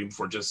of grading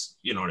before, just,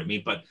 you know what I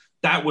mean? But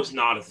that was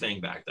not a thing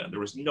back then. There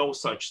was no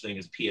such thing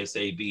as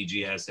PSA,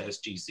 BGS,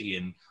 SGC,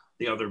 and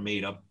the other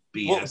made up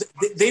BS.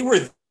 Well, they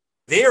were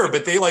there,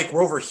 but they like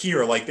were over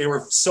here. Like they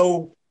were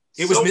so.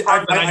 It was.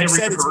 I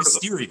said it's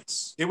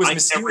mysterious. It was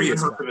mysterious. I never even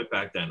heard of it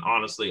back then.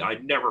 Honestly,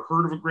 I'd never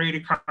heard of a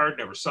graded card.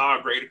 Never saw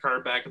a graded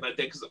card back in that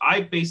day because I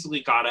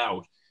basically got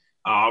out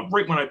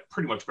right when I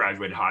pretty much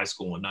graduated high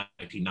school in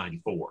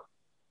 1994.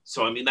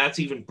 So I mean that's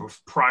even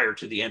prior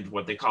to the end of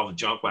what they call the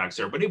junk wax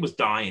era, but it was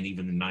dying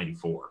even in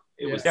 '94.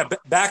 It was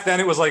back then.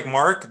 It was like,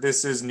 Mark,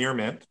 this is near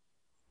mint.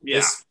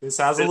 Yeah, this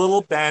has a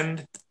little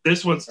bend.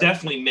 This one's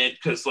definitely mint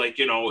because, like,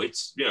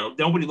 it's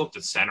nobody looked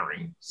at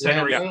centering.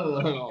 Centering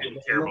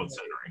didn't care about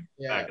centering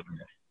back in the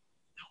day.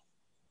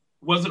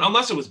 It wasn't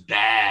unless it was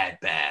bad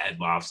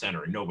off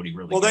centering. Nobody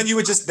really. Well, then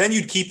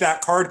you'd keep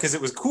that card because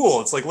it was cool.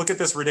 It's like, look at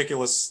this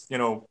ridiculous,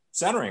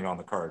 centering on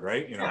the card,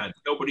 right? Yeah,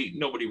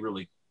 nobody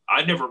really.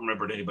 I never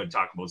remembered anybody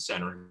talking about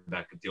centering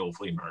back at the old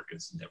flea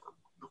markets. Never.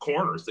 The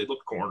corners, they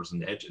looked corners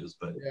and edges,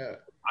 but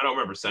I don't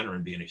remember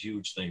centering being a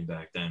huge thing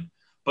back then.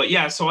 But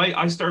yeah, so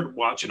I started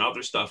watching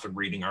other stuff and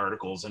reading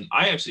articles, and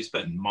I actually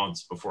spent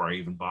months before I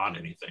even bought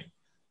anything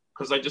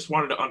because I just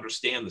wanted to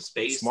understand the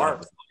space.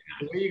 Smart.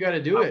 The way you got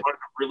to do it. I wanted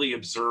to really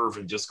observe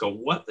and just go,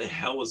 what the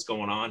hell is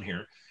going on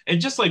here? And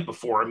just like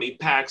before, I mean,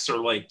 packs are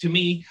like, to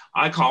me,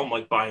 I call them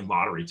like buying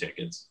lottery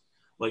tickets.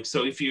 Like,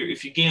 so if you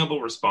gamble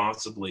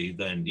responsibly,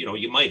 then,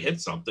 you might hit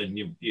something,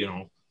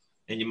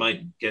 and you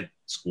might get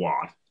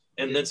squat.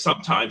 And then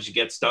sometimes you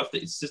get stuff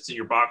that sits in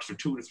your box for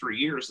 2 to 3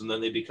 years, and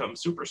then they become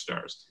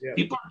superstars. Yeah.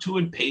 People are too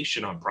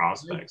impatient on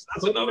prospects.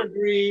 That's another.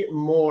 Agree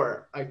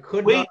more. I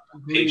could not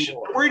agree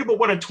more. They're worried about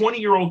what a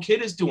 20-year-old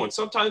kid is doing.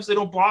 Sometimes they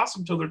don't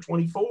blossom until they're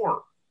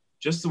 24.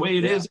 Just the way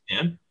it is,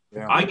 man.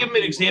 Yeah. I give him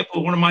an example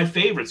of one of my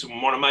favorites,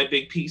 one of my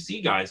big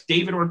PC guys,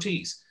 David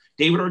Ortiz.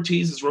 David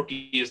Ortiz's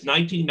rookie is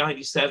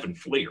 1997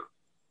 Fleer.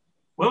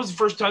 When was the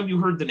first time you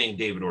heard the name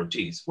David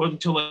Ortiz? Wasn't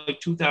until like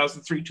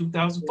 2003,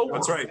 2004.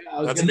 That's right.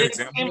 Yeah, that's a good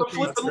example. Became a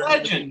flipping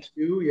legend.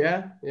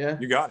 Yeah.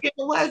 You got it. Became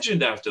a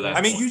legend after that.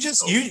 I mean, you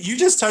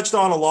just touched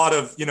on a lot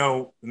of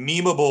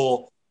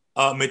memeable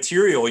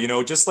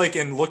material. Just like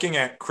in looking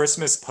at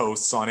Christmas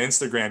posts on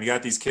Instagram, you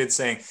got these kids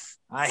saying,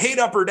 "I hate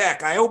Upper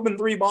Deck. I opened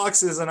 3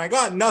 boxes and I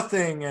got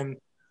nothing." And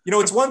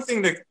it's one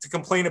thing to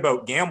complain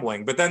about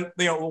gambling, but then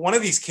one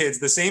of these kids,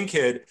 the same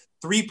kid,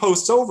 3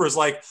 posts over is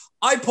like,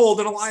 I pulled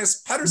an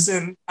Elias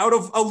Pettersson out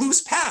of a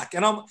loose pack.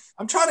 And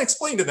I'm trying to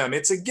explain to them,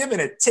 it's a give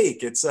and a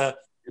take. It's a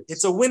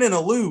win and a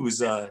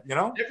lose,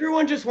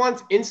 Everyone just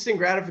wants instant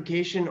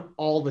gratification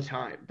all the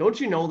time. Don't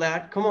you know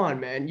that? Come on,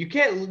 man.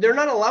 They're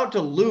not allowed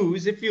to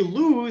lose. If you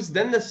lose,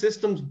 then the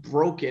system's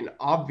broken,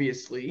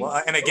 obviously.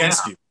 Well, and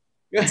against you.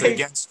 It's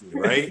against you,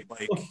 right?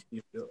 Like,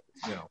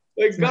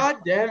 Like, God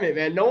damn it,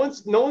 man. No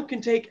one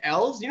can take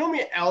L's. You know how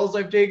many L's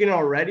I've taken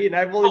already? And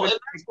I've only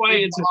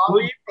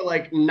been for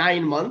like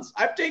 9 months.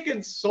 I've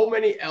taken so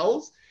many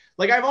L's.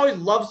 Like, I've always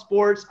loved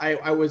sports.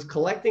 I was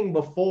collecting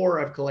before.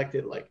 I've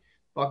collected like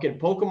fucking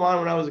Pokemon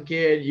when I was a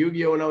kid,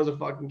 Yu-Gi-Oh when I was a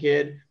fucking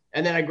kid.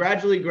 And then I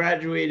gradually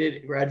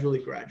graduated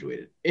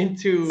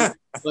into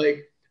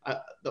like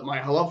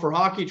my love for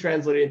hockey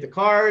translated into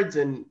cards.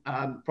 And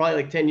probably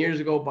like 10 years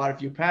ago, bought a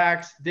few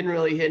packs. Didn't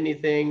really hit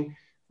anything.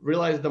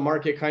 Realized the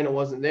market kind of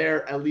wasn't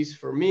there, at least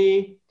for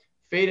me.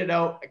 Faded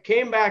out. I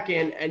came back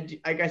in, and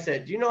like I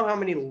said, do you know how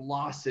many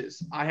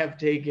losses I have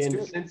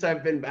taken since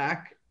I've been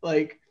back?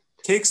 Like,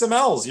 take some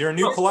L's. You're a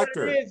new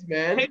collector. It is,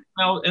 man.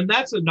 And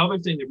that's another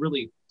thing that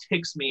really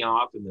ticks me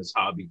off in this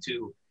hobby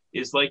too,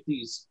 is like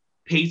these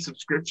paid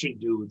subscription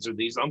dudes or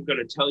these I'm going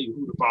to tell you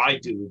who to buy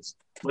dudes,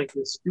 like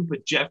this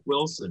stupid Jeff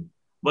Wilson.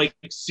 Like,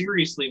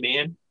 seriously,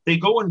 man, they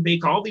go and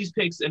make all these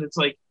picks, and it's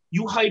like,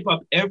 you hype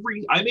up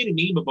I made a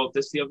meme about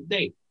this the other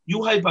day.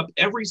 You hype up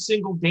every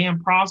single damn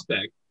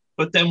prospect,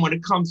 but then when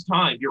it comes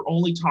time, you're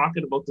only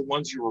talking about the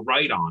ones you were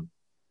right on.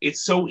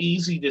 It's so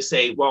easy to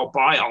say, well,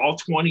 buy all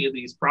 20 of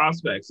these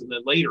prospects, and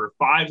then later, if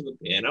 5 of them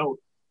pan out,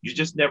 you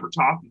just never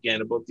talk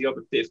again about the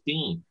other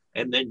 15.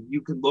 And then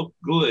you can look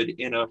good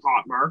in a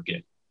hot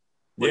market.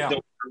 Yeah. No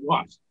matter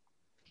what.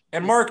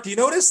 And Mark, do you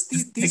notice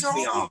these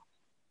are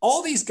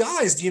all these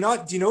guys? Do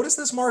you notice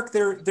this, Mark?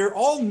 They're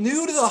all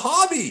new to the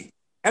hobby.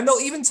 And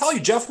they'll even tell you,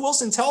 Jeff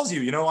Wilson tells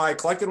you, I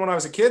collected when I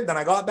was a kid, then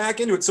I got back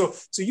into it. So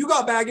you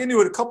got back into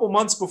it a couple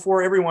months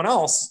before everyone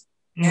else,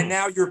 and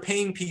now you're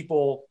paying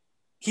people.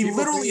 He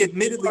literally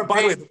admittedly,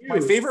 by the way, my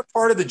favorite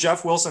part of the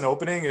Jeff Wilson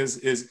opening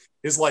is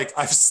like,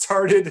 I've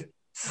started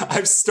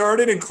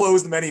and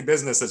closed many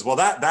businesses. Well,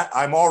 that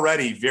I'm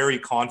already very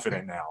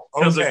confident now.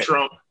 Okay.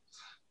 Trump.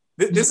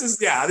 This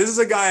is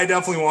a guy I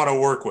definitely want to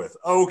work with.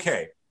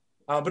 Okay.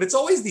 But it's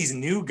always these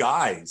new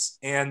guys,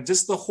 and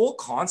just the whole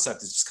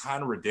concept is just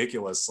kind of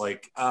ridiculous.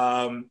 Like,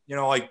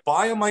 like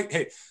buy a Mike.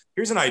 Hey,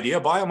 here's an idea: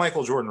 buy a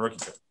Michael Jordan rookie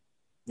kit.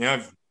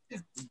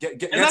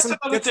 That's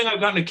another thing I've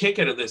gotten a kick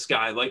out of this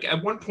guy. Like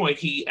at one point,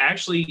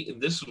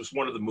 this was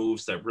one of the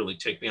moves that really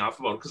ticked me off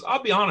about him. Because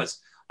I'll be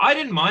honest, I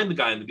didn't mind the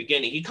guy in the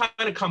beginning. He kind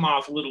of come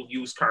off a little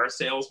used car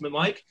salesman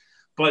like,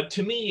 but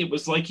to me, it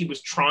was like he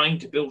was trying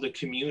to build a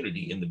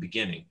community in the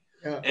beginning.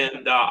 Yeah.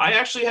 And I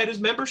actually had his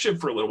membership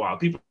for a little while.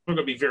 People are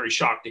going to be very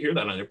shocked to hear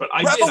that on there, but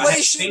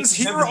Revelations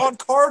here on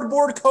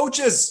Cardboard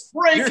Coaches.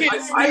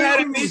 I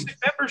had a basic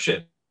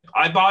membership.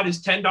 I bought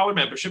his $10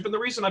 membership, and the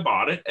reason I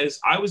bought it is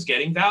I was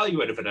getting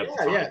value out of it at the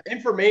time. Yeah,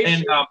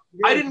 information. And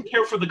I didn't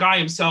care for the guy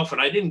himself,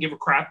 and I didn't give a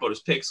crap about his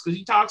picks because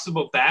he talks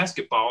about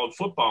basketball and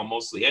football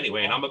mostly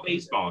anyway, and I'm a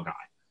baseball guy.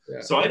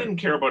 Yeah. So I didn't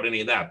care about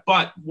any of that.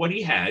 But what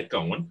he had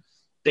going,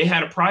 they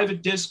had a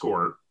private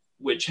Discord,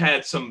 which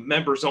had some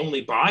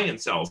members-only buy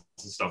and sells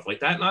and stuff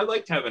like that, and I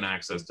liked having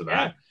access to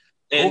that.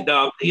 Yeah.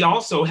 And he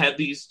also had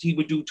he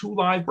would do 2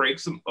 live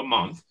breaks a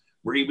month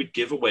where he would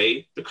give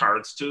away the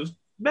cards to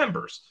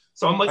members.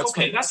 So I'm like,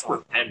 that's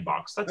worth $10.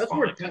 That's fine.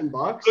 Worth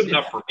 $10. Good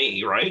enough for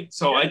me, right?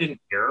 So I didn't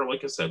care.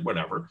 Like I said,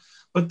 whatever.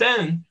 But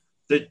then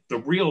the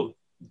real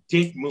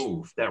dick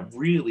move that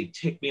really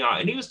ticked me off,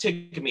 and he was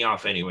ticking me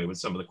off anyway with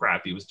some of the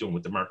crap he was doing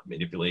with the market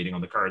manipulating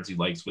on the cards he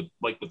likes with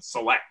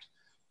Select,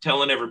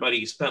 telling everybody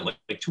he spent like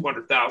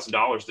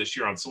 $200,000 this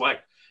year on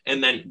Select.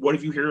 And then what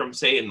have you hear him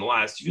say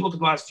if you look at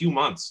the last few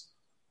months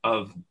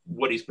of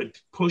what he's been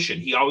pushing,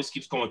 he always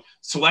keeps going,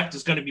 Select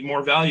is going to be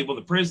more valuable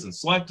than Prism.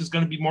 Select is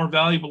going to be more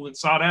valuable and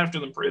sought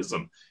after than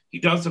Prism. He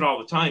does it all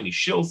the time. He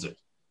shills it.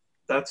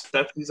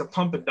 He's a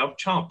pump and dump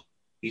chump.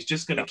 He's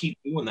just going to keep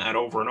doing that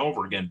over and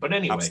over again. But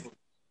anyway,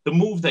 the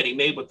move that he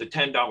made with the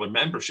 $10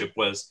 membership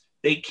was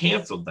they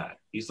canceled that.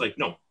 He's like,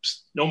 no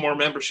more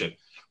membership.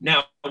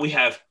 Now we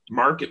have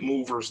Market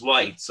Movers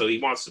Lite. So he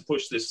wants to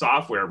push this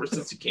software ever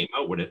since he came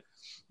out with it.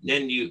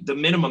 Then the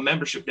minimum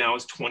membership now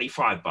is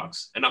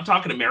 $25, and I'm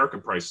talking American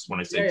prices when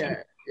I say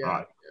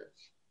 $25.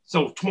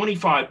 So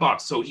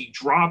 $25. So he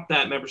dropped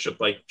that membership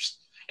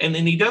and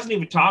then he doesn't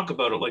even talk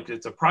about it like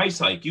it's a price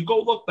hike. You go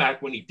look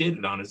back when he did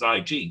it on his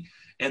IG,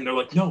 and they're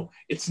like, no,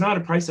 it's not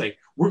a price hike.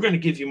 We're going to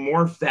give you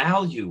more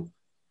value.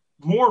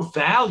 More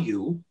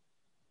value?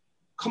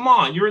 Come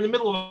on, you're in the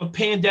middle of a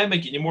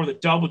pandemic and you more than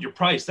doubled your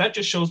price. That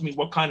just shows me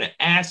what kind of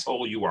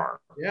asshole you are.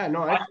 Yeah,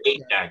 no, I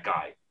hate that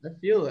guy. I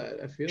feel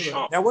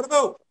that. Now, what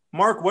about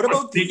Mark? What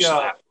about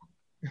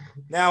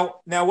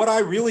now? What I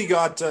really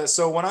got.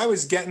 So when I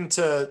was getting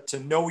to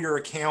know your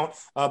account,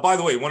 by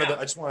the way,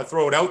 I just want to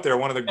throw it out there.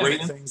 One of the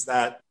great things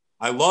that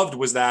I loved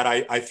was that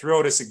I threw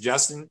out a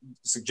suggestion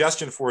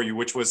for you,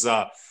 which was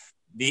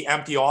the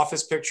empty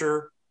office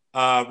picture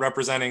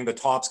representing the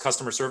Topps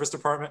customer service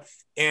department,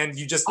 and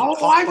you just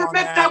I remember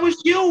that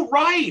was you,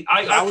 right?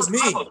 That was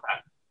me.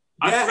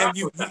 Yeah, and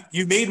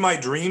you made my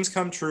dreams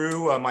come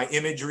true. My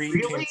imagery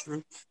came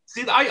true.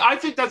 See, I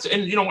think that's,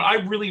 and I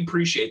really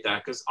appreciate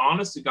that, because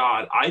honest to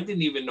God, I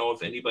didn't even know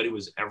if anybody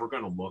was ever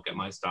going to look at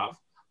my stuff.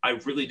 I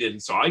really didn't.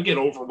 So I get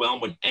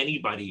overwhelmed when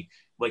anybody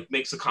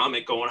makes a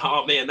comment going,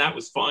 oh man, that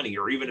was funny.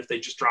 Or even if they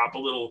just drop a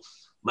little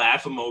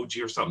laugh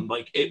emoji or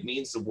something, it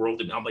means the world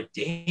to me. I'm like,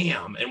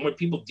 damn. And when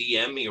people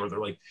DM me or they're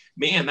like,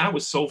 man, that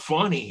was so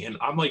funny. And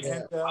I'm like,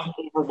 I'm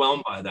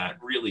overwhelmed by that,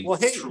 really. Well,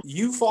 hey,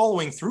 you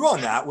following through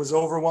on that was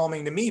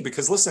overwhelming to me,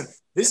 because listen,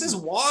 this is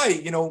why,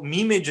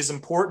 memeage is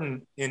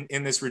important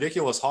in this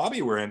ridiculous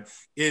hobby we're in,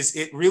 is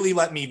it really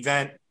let me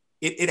vent.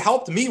 It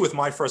helped me with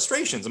my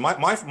frustrations. And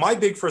my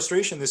big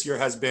frustration this year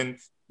has been,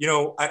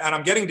 and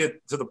I'm getting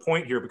to the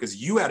point here because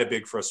you had a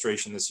big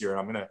frustration this year, and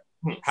I'm going to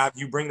have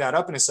you bring that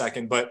up in a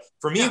second. But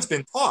for me, it's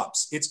been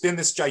Topps. It's been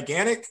this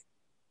gigantic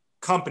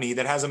company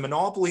that has a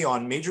monopoly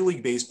on Major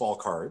League Baseball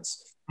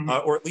cards,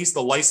 or at least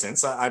the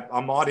license.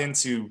 I'm not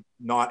into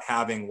not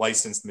having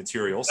licensed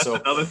material. That's so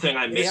another thing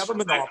I missed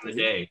back in the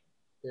day.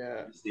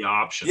 Yeah, the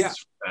options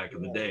back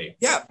in the day.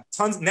 Yeah,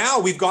 tons. Now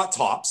we've got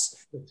Topps,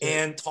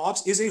 and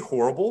Topps is a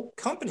horrible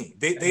company.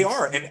 They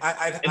are, and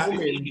people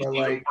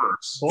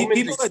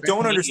that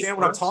don't understand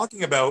what I'm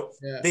talking about,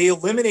 they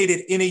eliminated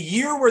in a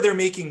year where they're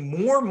making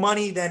more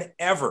money than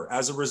ever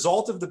as a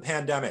result of the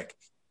pandemic.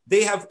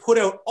 They have put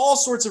out all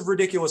sorts of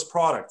ridiculous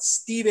products.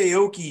 Steve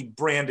Aoki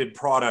branded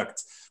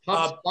product,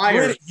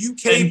 Fire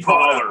UK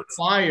product,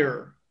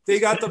 Fire. They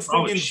got the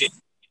freaking.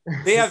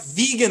 They have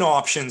vegan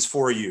options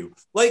for you,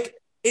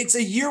 It's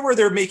a year where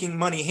they're making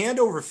money hand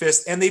over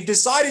fist, and they've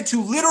decided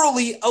to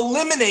literally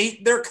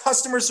eliminate their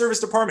customer service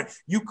department.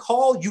 You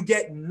call, you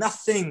get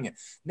nothing.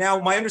 Now,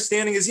 my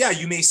understanding is,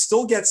 you may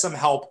still get some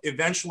help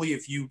eventually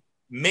if you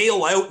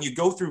mail out and you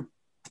go through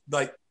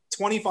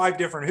 25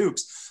 different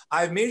hoops.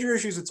 I have major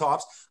issues with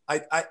Topps.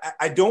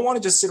 I don't want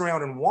to just sit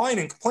around and whine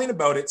and complain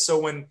about it. So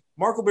when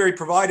Markleberry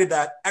provided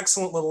that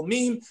excellent little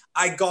meme,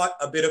 I got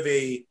a bit of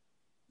a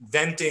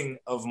venting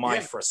of my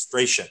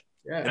frustration.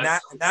 Yeah,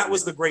 and that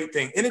was the great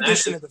thing. In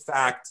addition to the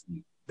fact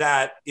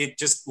that it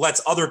just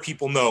lets other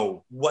people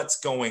know what's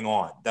going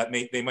on that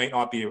they might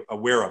not be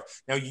aware of.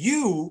 Now,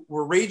 you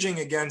were raging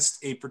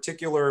against a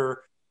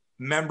particular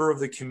member of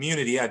the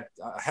community, I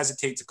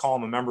hesitate to call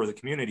him a member of the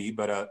community,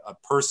 but a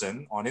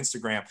person on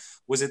Instagram,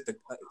 was it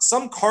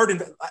some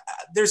card,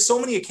 there's so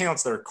many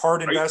accounts that are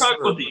Card Investor, are you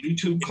talking about the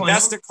YouTube clan?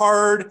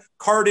 Investacard,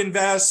 Card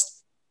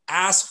Invest,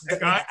 Ask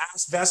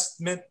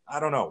Vestment, I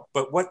don't know,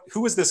 but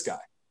who is this guy?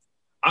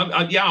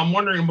 I'm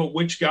wondering about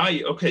which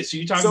guy. Okay, so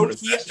you're talking about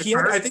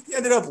Investacard? I think he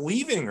ended up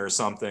leaving or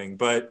something,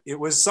 but it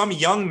was some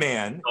young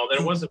man. No,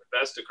 then it wasn't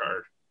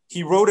Investacard.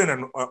 He wrote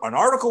an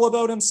article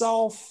about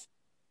himself.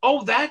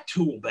 Oh, that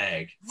tool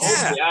bag. Yeah.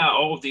 Oh, yeah.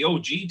 Oh, the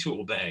OG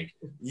tool bag.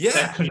 Yeah.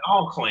 That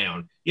Canal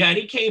clown. Yeah, and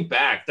he came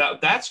back.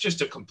 That's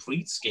just a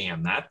complete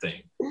scam, that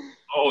thing.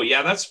 Oh,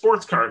 yeah, that's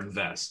Sports Card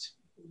Invest.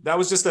 That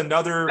was just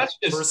another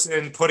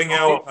person putting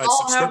out a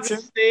subscription.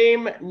 Have the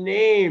same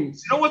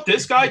names. You know what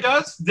this guy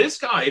does? This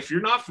guy, if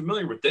you're not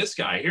familiar with this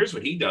guy, here's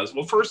what he does.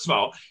 Well, first of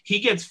all, he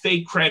gets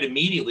fake cred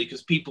immediately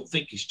because people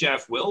think he's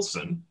Jeff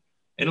Wilson.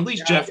 And at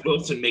least Jeff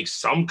Wilson makes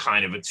some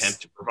kind of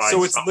attempt to provide.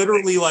 So it's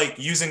literally like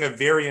using a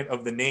variant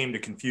of the name to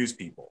confuse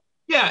people.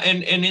 Yeah,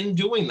 and in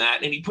doing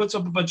that, and he puts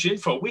up a bunch of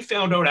info. We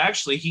found out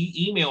actually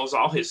he emails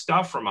all his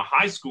stuff from a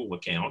high school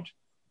account.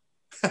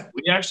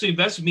 We actually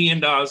invested me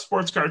in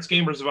Sports Cards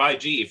Gamers of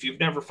IG. If you've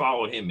never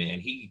followed him, man,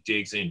 he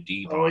digs in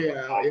deep. Oh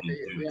yeah,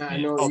 I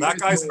know. Oh, that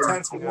guy's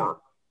intense.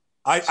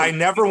 I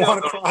never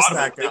want to cross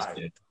that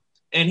guy.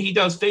 And he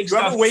does fake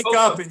stuff. You ever wake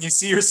up and you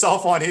see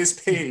yourself on his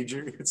page?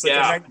 It's like a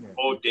nightmare.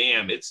 Oh,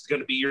 damn. It's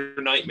going to be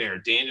your nightmare.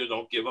 Daniel,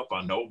 don't give up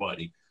on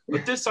nobody.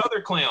 But this other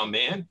clown,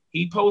 man,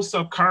 he posts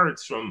up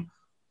cards from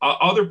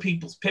other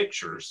people's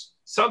pictures.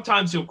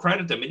 Sometimes he'll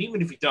credit them. And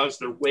even if he does,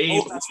 they're way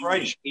below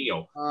the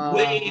spiel.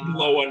 Way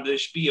below under the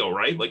spiel,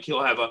 right? Like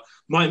he'll have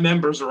my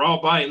members are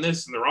all buying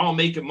this and they're all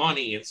making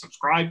money and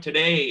subscribe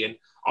today and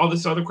all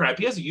this other crap.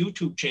 He has a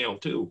YouTube channel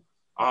too.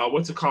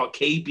 What's it called?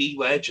 KB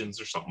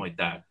Legends or something like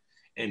that.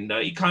 And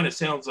he kind of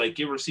sounds like,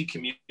 you ever see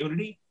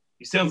Community?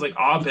 He sounds like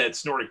Abed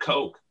snorted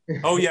coke.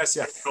 Oh, yes,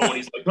 yes. And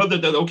he's like,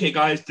 okay,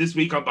 guys, this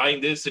week I'm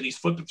buying this. And he's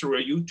flipping through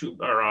a YouTube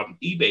or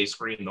eBay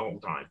screen the whole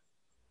time.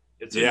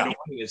 It's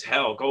annoying as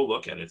hell. Go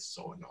look at it. It's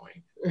so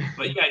annoying.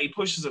 But yeah, he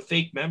pushes a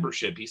fake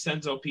membership. He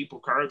sends out people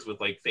cards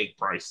with like fake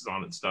prices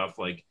on it and stuff.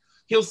 Like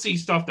he'll see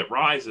stuff that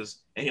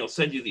rises and he'll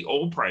send you the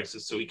old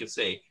prices so he can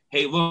say,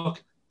 hey,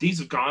 look, these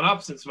have gone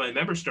up since my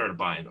members started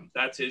buying them.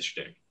 That's his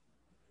shtick.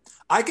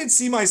 I could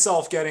see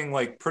myself getting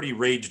like pretty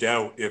raged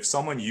out if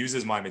someone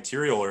uses my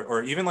material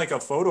or even like a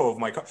photo of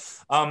my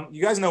card.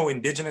 You guys know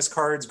Indigenous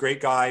Cards,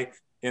 great guy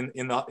in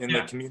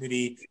the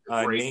community.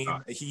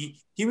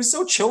 He was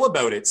so chill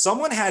about it.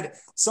 Someone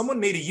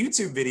made a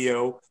YouTube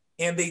video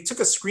and they took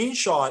a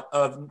screenshot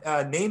of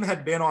name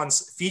had been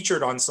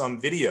featured on some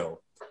video,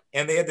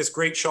 and they had this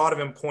great shot of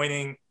him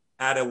pointing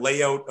at a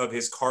layout of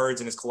his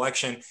cards in his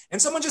collection,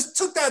 and someone just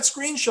took that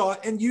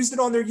screenshot and used it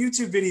on their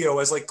YouTube video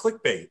as like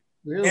clickbait.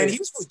 Really? And he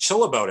was really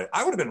chill about it.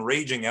 I would have been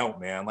raging out,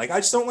 man. Like,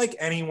 I just don't like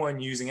anyone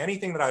using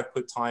anything that I've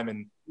put time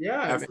and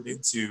effort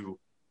into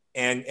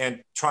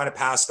and trying to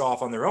pass it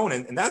off on their own.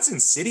 And that's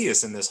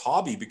insidious in this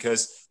hobby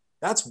because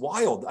that's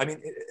wild. I mean,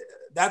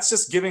 that's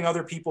just giving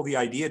other people the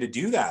idea to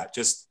do that.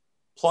 Just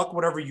pluck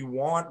whatever you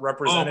want,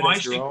 represent it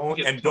as your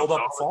own, and build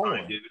up a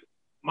following.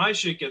 My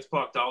shit gets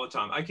plucked all the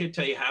time. I can't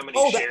tell you how many.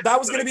 Oh, that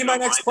was going to be my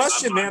next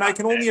question, man. I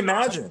can only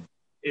imagine.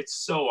 It's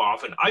so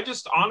often. I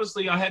just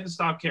honestly, I had to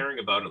stop caring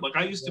about it. Like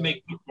I used to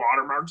make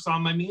watermarks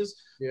on my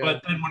muse,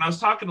 but then when I was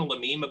talking to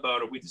Lamim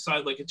about it, we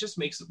decided like it just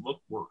makes it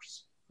look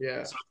worse.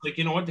 Yeah. So like,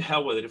 you know what, the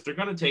hell with it. If they're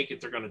gonna take it,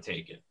 they're gonna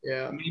take it.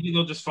 Yeah. Maybe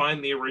they'll just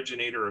find the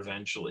originator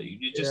eventually.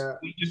 We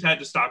just had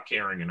to stop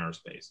caring in our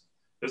space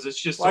because it's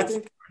just. Well,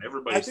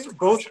 I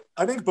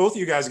think both of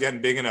you guys are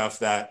getting big enough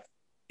that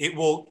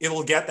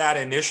it'll get that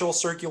initial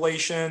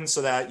circulation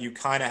so that you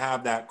kind of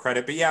have that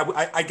credit. But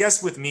yeah, I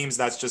guess with memes,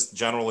 that's just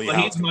generally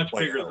how he's much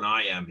bigger than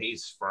I am.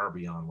 He's far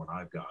beyond what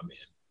I've got, man.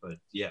 But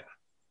yeah.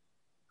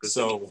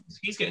 So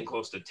he's getting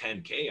close to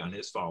 10K on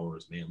his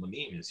followers, man.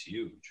 Lamine is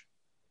huge.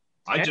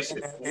 I just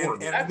hit 4.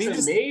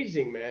 That's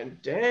amazing, man.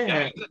 Damn.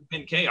 Yeah,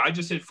 10K. I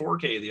just hit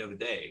 4K the other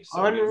day.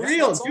 So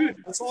unreal, dude.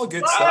 That's all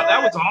good stuff. That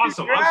that was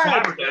awesome. I'm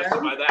flabbergasted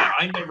by that.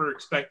 I never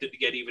expected to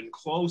get even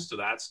close to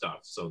that stuff.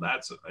 So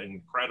that's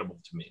incredible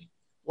to me.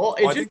 Well,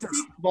 it just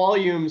speaks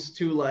volumes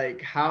to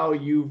like how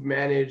you've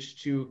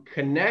managed to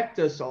connect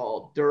us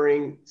all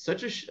during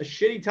such a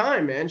shitty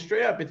time, man.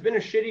 Straight up, it's been a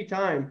shitty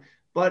time.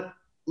 But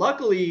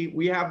luckily,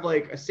 we have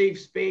like a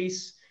safe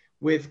space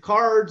with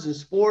cards and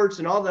sports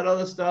and all that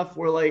other stuff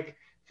where like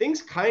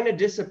things kind of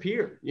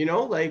disappear, you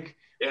know, like,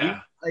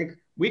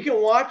 we can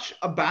watch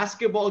a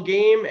basketball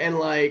game and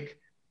like,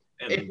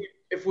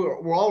 if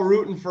we're all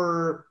rooting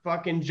for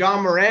fucking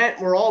John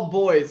Morant, we're all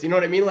boys, you know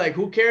what I mean? Like,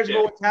 who cares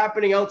about what's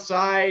happening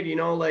outside? You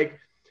know, like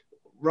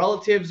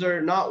relatives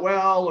are not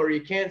well, or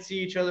you can't see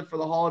each other for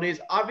the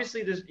holidays.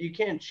 Obviously you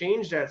can't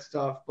change that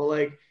stuff, but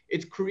like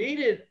it's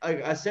created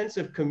a sense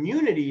of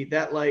community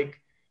that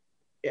like,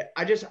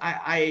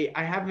 I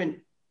haven't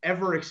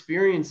ever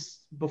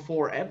experienced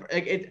before ever.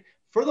 Like it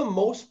for the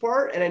most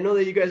part, and I know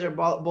that you guys are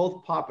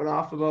both popping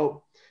off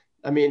about,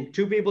 I mean,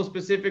 two people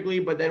specifically,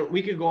 but then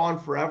we could go on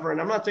forever. And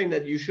I'm not saying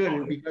that you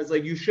shouldn't because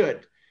like you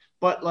should,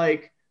 But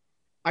like,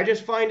 I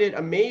just find it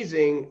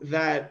amazing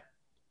that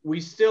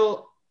we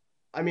still,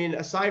 I mean,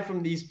 aside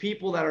from these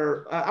people that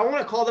are, I want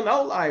to call them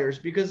outliers,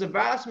 because the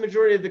vast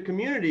majority of the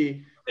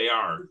community, They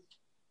are.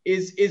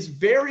 is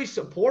very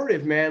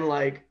supportive, man.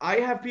 Like, I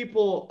have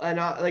people, and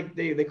like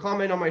they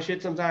comment on my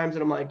shit sometimes,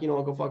 and I'm like,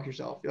 go fuck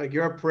yourself. Like,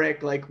 you're a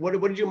prick. Like, what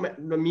did you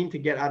mean to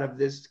get out of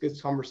this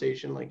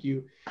conversation? Like,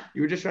 you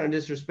were just trying to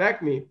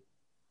disrespect me.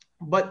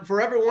 But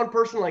for every one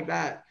person like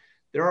that,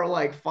 there are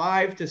like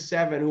 5 to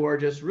 7 who are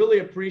just really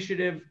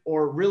appreciative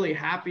or really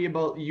happy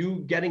about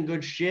you getting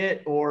good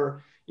shit,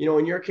 or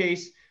in your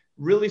case,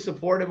 really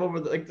supportive over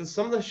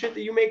some of the shit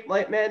that you make.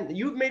 Like, man,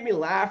 you've made me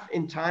laugh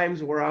in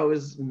times where I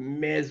was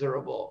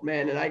miserable,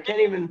 man, and I can't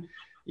even,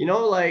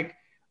 like,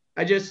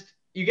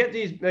 you get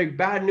these like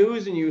bad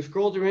news, and you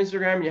scroll through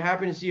Instagram, and you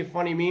happen to see a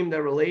funny meme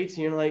that relates,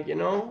 and you're like,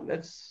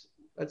 that's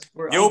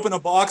where you open a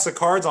box of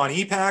cards on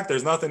ePack,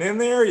 there's nothing in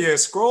there, you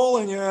scroll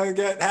and you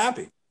get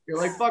happy. You're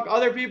like, fuck,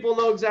 other people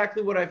know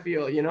exactly what I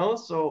feel,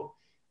 So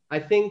I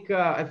think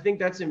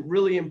that's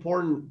really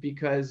important,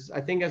 because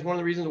I think that's one of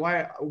the reasons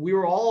why we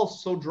were all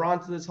so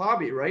drawn to this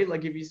hobby, right?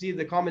 Like, if you see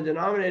the common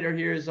denominator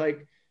here is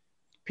like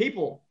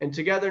people and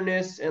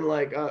togetherness, and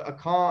like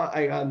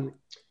a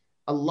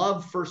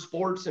love for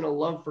sports and a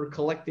love for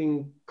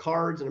collecting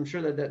cards. And I'm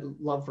sure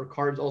that love for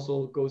cards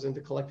also goes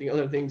into collecting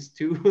other things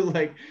too,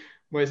 like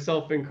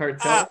myself and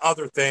Cartel.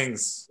 Other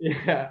things.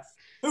 Yeah.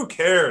 Who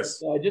cares?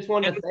 So I just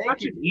wanted to thank you.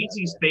 It's such an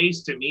easy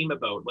space to meme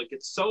about. Like,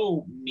 it's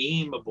so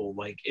memeable.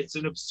 Like, it's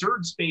an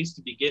absurd space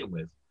to begin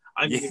with.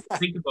 I mean, if you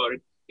think about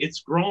it, it's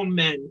grown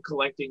men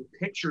collecting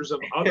pictures of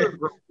other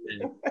grown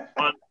men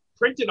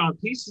printed on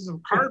pieces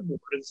of cardboard,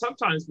 and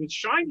sometimes with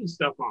shiny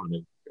stuff on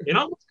it. It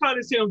almost kind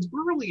of sounds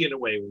girly in a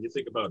way when you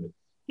think about it.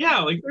 Yeah,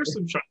 like, there's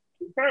some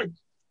shiny cards.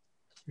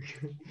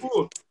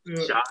 Ooh,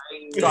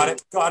 shiny. Got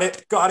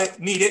it.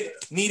 Need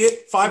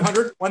it.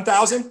 500,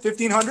 1,000,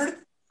 1,500.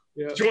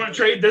 Yeah. Do you want to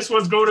trade? This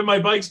one's going to my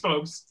bike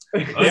spokes.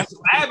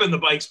 Slab in the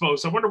bike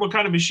spokes. I wonder what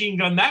kind of machine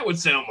gun that would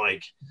sound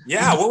like.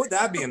 Yeah, what would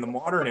that be in the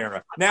modern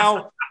era?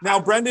 Now,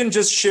 Brendan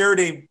just shared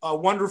a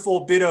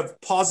wonderful bit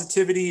of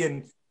positivity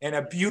and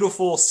a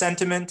beautiful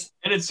sentiment.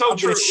 And it's so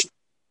true.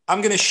 I'm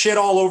going to shit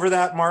all over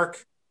that,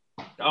 Mark.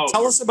 Oh,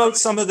 tell us about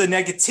some of the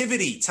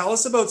negativity. Tell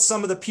us about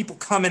some of the people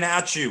coming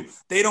at you.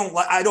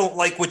 I don't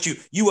like what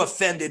you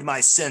offended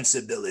my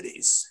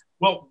sensibilities.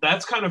 Well,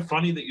 that's kind of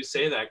funny that you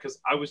say that, because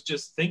I was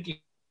just thinking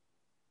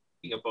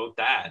about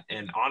that,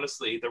 and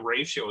honestly, the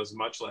ratio is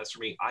much less for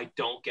me. I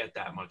don't get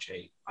that much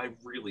hate. I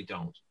really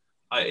don't.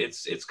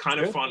 It's kind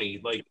of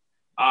funny. Like,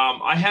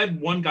 I had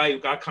one guy who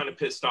got kind of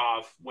pissed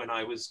off when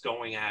I was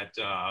going at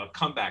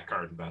Comeback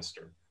Card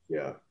Investor.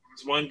 Yeah, there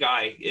was one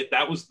guy.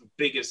 That was the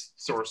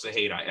biggest source of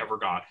hate I ever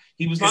got.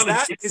 He was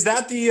is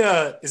that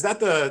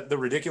the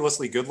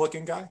ridiculously good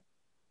looking guy?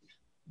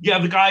 Yeah,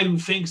 the guy who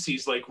thinks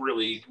he's like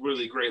really,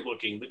 really great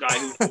looking. The guy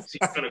who thinks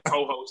he's going to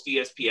co-host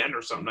ESPN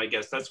or something, I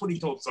guess. That's what he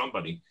told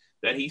somebody,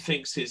 that he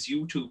thinks his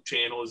YouTube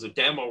channel is a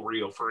demo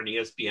reel for an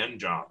ESPN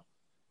job.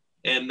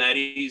 And that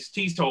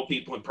he's told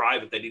people in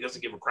private that he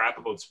doesn't give a crap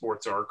about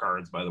sports art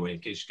cards, by the way, in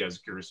case you guys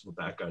are curious about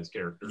that guy's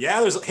character.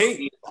 Yeah,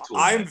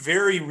 I'm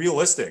very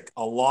realistic.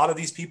 A lot of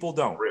these people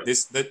don't. Really?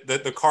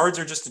 The cards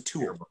are just a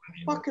tool.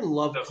 I fucking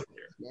love it,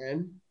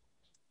 man.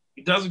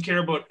 He doesn't care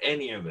about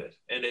any of it,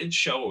 and it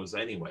shows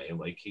anyway.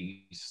 Like,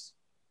 he's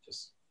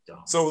just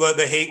dumb. So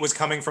the hate was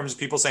coming from just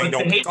people saying,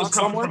 "Don't pick on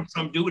someone." From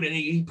some dude, and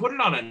he put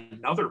it on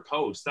another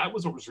post. That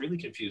was what was really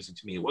confusing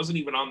to me. It wasn't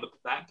even on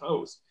that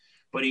post,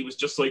 but he was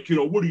just like,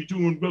 what are you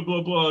doing? Blah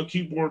blah blah.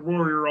 Keyboard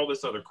warrior, all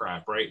this other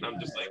crap, right? And I'm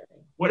just like,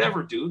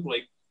 whatever, dude.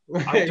 Like,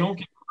 I don't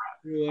give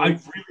a crap. I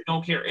really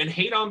don't care. And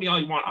hate on me all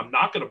you want. I'm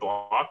not going to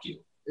block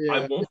you. Yeah. I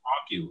won't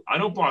block you. I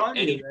don't block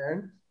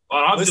anyone.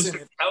 But I'm just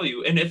going to tell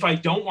you, and if I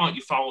don't want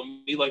you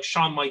following me like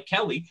Sean Mike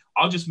Kelly,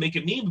 I'll just make a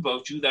meme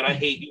about you that I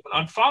hate you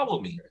and unfollow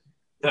me.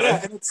 That I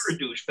think you're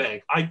a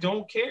douchebag. I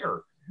don't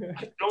care.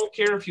 I don't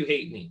care if you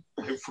hate me.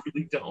 I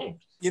really don't.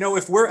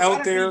 If we're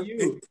out there,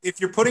 if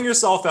you're putting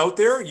yourself out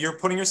there, you're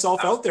putting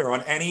yourself out there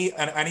on any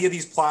of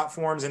these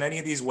platforms in any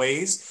of these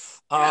ways.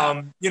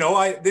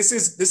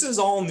 This is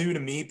all new to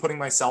me, putting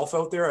myself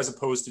out there as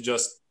opposed to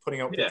just putting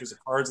out pictures of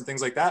cards and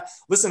things like that.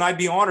 Listen, I'd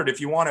be honored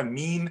if you want to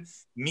meme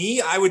me.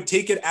 I would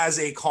take it as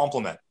a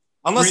compliment.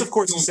 Unless, of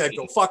course, you said,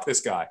 go fuck this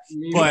guy.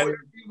 But you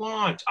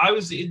want.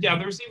 There's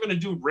even a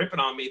dude ripping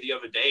on me the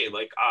other day.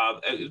 Like,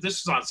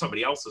 this was on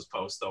somebody else's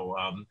post, though.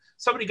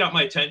 Somebody got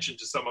my attention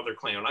to some other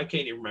clown. I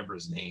can't even remember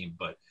his name,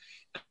 but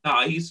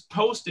he's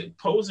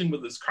posing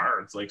with his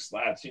cards like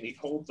slabs, and he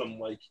holds them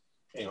like,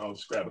 I'll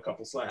just grab a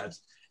couple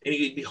slabs, and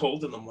he'd be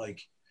holding them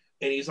like,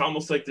 and he's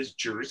almost like this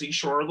Jersey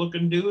Shore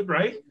looking dude,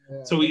 right?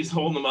 Yeah. So he's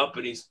holding them up,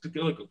 and he's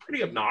like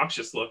pretty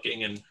obnoxious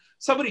looking, and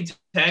somebody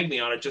tagged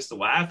me on it just to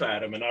laugh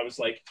at him. And I was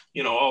like,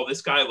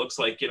 this guy looks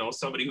like,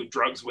 somebody who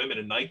drugs women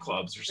in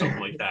nightclubs or something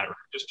like that, or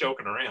just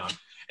joking around.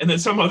 And then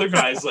some other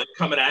guy's like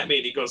coming at me,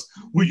 and he goes,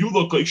 well, you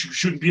look like you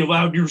shouldn't be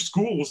allowed near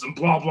schools and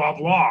blah, blah,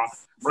 blah.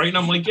 Right. And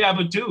I'm like, yeah,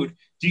 but dude,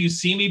 do you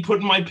see me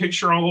putting my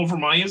picture all over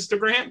my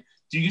Instagram?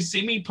 Do you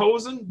see me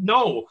posing?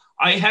 No,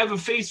 I have a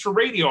face for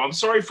radio. I'm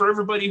sorry for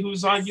everybody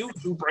who's on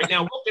YouTube right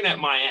now looking at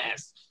my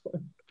ass.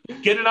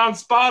 Get it on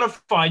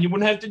Spotify and you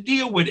wouldn't have to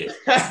deal with it.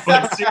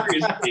 But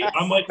seriously,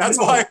 I'm like, that's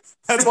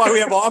why we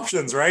have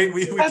options, right?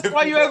 That's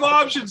why you have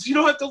options. You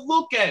don't have to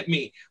look at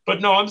me.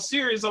 But no, I'm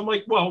serious. I'm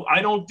like, well,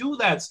 I don't do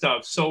that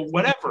stuff. So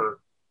whatever.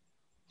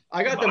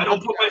 I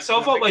don't put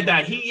myself out like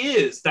that. He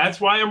is.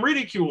 That's why I'm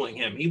ridiculing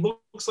him. He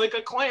looks like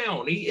a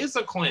clown. He is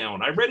a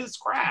clown. I read his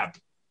crap.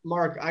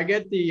 Mark, I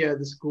get the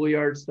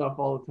schoolyard stuff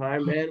all the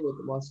time, man, with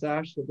the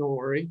mustache. So don't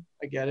worry.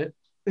 I get it.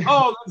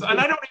 Oh, and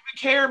I don't even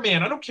care,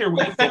 man. I don't care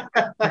what you think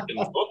I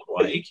look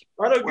like.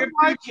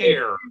 I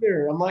care.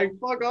 Either. I'm like,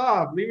 fuck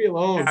off. Leave me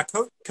alone. Yeah,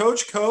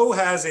 Coach Coe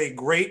has a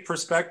great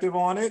perspective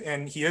on it,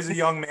 and he is a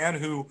young man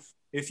who,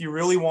 if you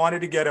really wanted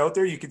to get out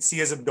there, you could see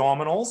his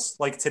abdominals,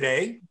 like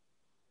today.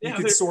 You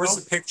could source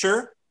a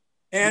picture,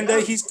 and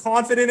he's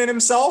confident in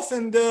himself,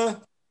 and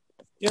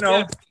you know.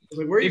 Yeah.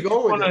 Like, where are you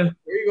going? Where are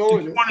you going?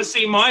 If you want to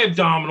see my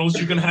abdominals,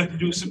 you're going to have to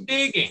do some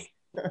digging.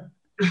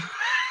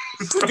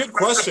 It's a good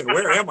question.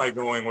 Where am I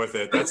going with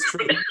it? That's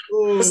true.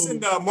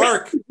 Listen,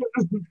 Mark,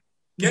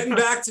 getting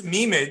back to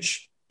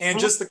memeage and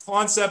just the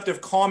concept of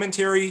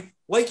commentary,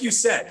 like you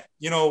said,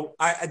 you know,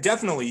 I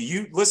definitely,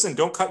 you listen,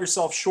 don't cut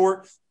yourself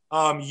short.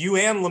 You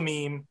and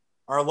Lameme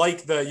are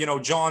like the, you know,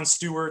 Jon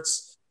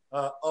Stewarts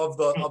of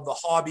the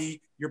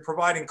hobby. You're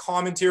providing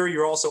commentary.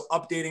 You're also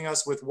updating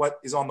us with what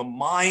is on the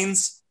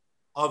minds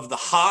of the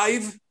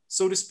hive,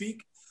 so to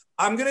speak.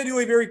 I'm going to do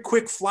a very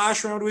quick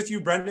flash round with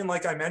you, Brendan.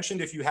 Like I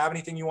mentioned, if you have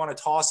anything you want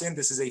to toss in,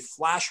 this is a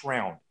flash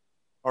round.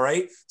 All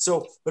right.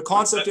 So the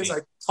concept is I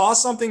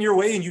toss something your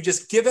way and you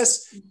just give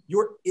us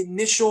your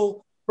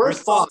initial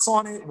thoughts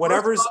on it,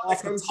 whatever's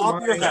off the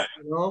top of your head.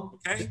 You know?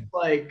 Okay.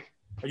 Like,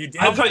 are you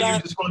down? I thought you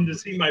just wanted to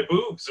see my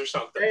boobs or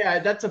something. Yeah,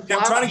 that's a flash.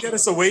 I'm trying to get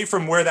us away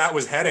from where that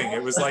was heading.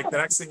 It was like the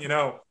next thing you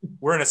know,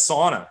 we're in a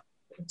sauna.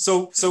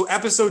 So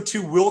episode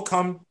 2 will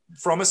come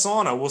from a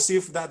sauna. We'll see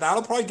if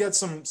that'll probably get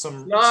some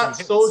not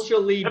some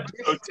socially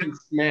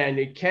distanced, man.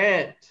 You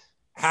can't.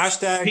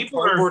 Hashtag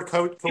people are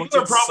probably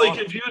sauna.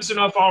 Confused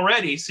enough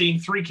already seeing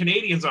 3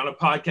 Canadians on a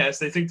podcast.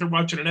 They think they're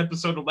watching an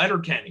episode of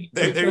Letterkenny.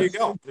 There you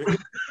go.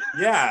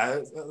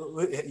 Yeah.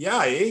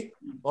 Eh?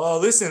 Well,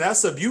 listen,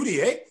 that's the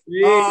beauty, eh?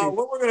 Yeah.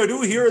 What we're gonna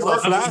do here is a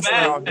flash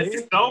round.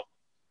 Eh?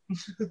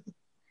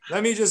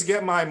 Let me just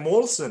get my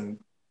Molson.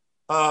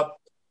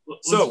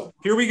 So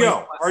here we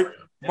go.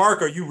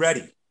 Mark, are you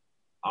ready?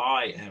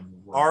 I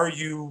am ready. Are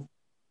you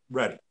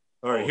ready?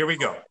 All right, here we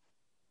go.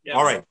 Yeah,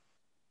 all right.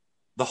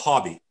 The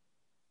hobby.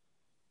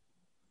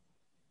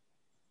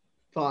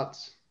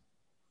 Thoughts?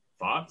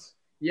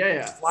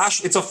 Yeah.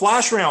 It's a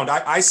flash round.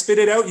 I spit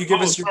it out. You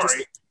give us your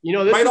this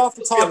right off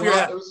the top of your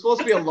head. It was supposed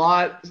to be a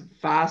lot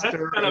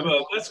faster.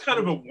 That's kind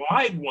of a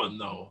wide one,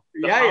 though.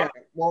 Yeah.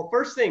 Well,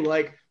 first thing,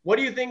 like, what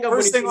do you think of?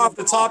 First thing off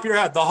the top of your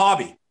head, the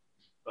hobby.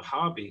 The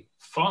hobby,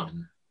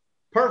 fun.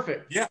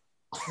 Perfect. Yeah.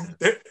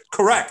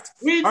 Correct.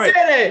 We did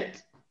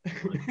it.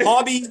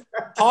 Hobby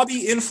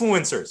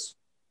influencers.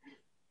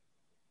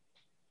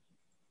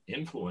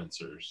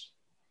 Influencers.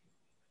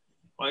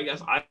 Well, I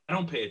guess I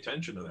don't pay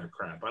attention to that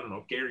crap. I don't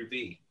know. Gary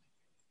V.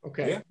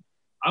 Okay. Yeah.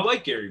 I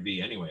like Gary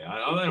V anyway.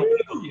 I don't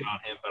people be on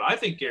him, but I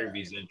think Gary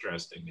V's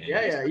interesting, man.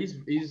 Yeah, he's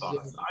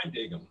I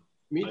dig him.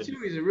 Me too.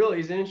 He's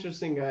an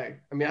interesting guy.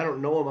 I mean, I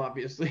don't know him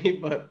obviously,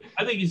 but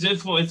I think he's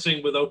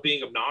influencing without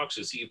being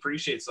obnoxious. He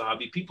appreciates the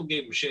hobby. People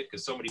gave him shit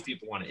because so many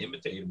people want to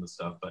imitate him and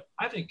stuff. But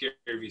I think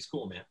Gary V's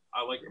cool, man.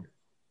 I like him.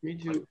 Me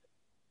too.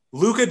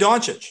 Luka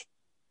Doncic.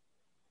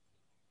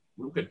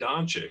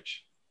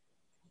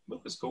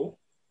 Luka's cool.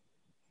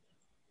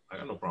 I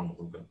got no problem with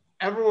Luka.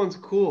 Everyone's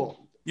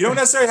cool. You don't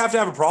necessarily have to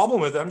have a problem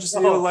with it. I'm just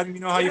letting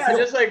you know how you feel.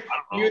 Just like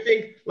you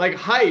think, like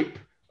hype.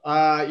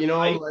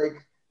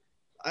 Like.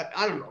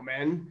 I don't know,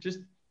 man. Just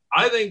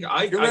I think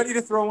you're ready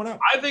to throw one up.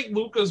 I think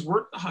Luka's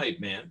worth the hype,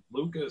 man.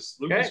 Luka's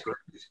great.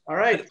 All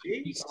right,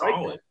 he's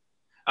solid.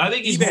 I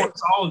think he's more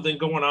solid than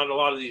going on a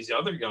lot of these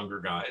other younger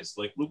guys.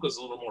 Like Luka's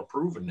a little more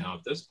proven now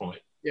at this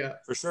point. Yeah,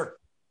 for sure.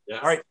 Yeah.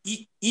 All right,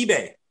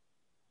 eBay.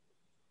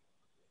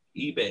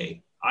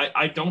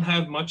 I don't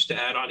have much to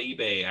add on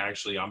eBay.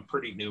 Actually, I'm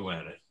pretty new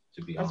at it,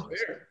 to be honest.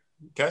 That's fair.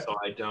 Okay. So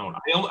I don't.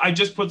 I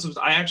just put some.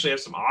 I actually have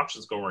some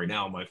auctions going right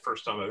now. My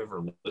first time I've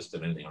ever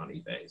listed anything on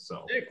eBay.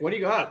 So, Nick, what do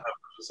you got? I have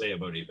much to say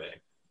about eBay.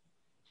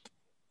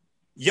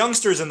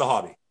 Youngsters in the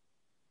hobby.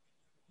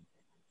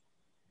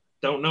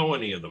 Don't know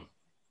any of them.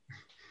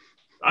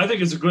 I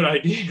think it's a good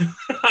idea,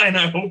 and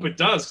I hope it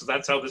does because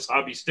that's how this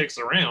hobby sticks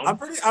around. I'm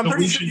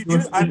pretty sure you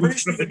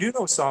do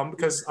know some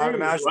because I would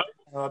imagine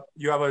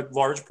you have a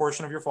large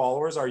portion of your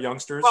followers are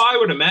youngsters. Well, I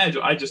would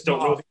imagine. I just don't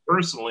know them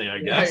personally, I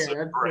guess. I've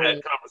never had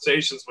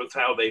conversations with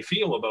how they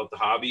feel about the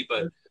hobby,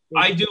 but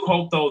I do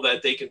hope, though,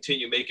 that they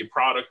continue making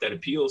product that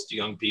appeals to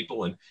young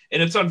people. And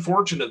it's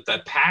unfortunate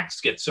that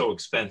packs get so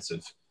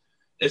expensive.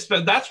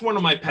 That's one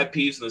of my pet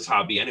peeves in this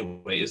hobby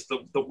anyway, is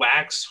the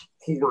wax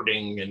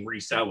hoarding and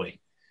reselling.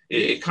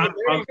 It kind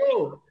there you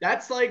go.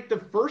 That's like the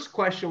first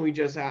question we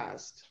just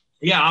asked.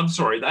 Yeah, I'm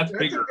sorry. That's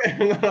bigger.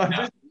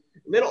 Okay.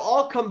 it'll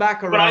all come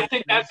back around. But I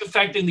think that's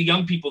affecting the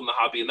young people in the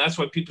hobby, and that's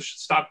why people should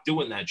stop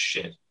doing that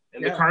shit.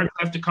 And the cards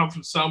have to come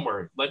from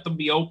somewhere. Let them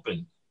be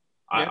open.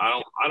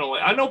 Yeah. I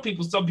know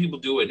some people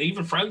do it, and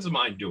even friends of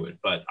mine do it,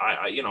 but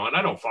and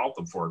I don't fault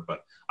them for it,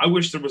 but I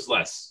wish there was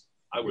less.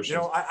 I wish,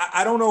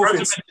 I don't know if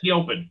it's meant to be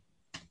open.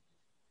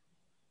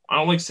 I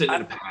don't like sitting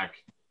in a pack.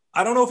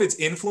 I don't know if it's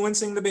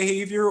influencing the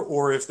behavior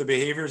or if the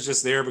behavior is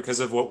just there because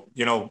of what,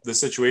 the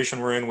situation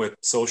we're in with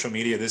social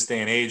media this day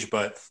and age.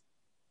 But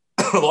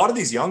a lot of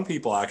these young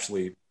people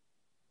actually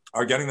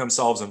are getting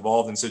themselves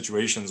involved in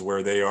situations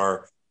where they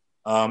are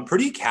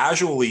pretty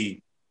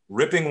casually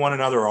ripping one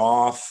another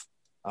off,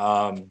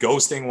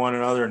 ghosting one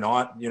another,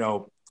 not,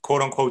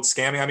 quote unquote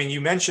scamming. I mean,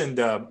 you mentioned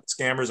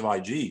scammers of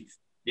IG.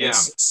 Yeah.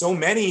 So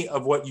many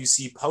of what you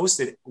see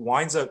posted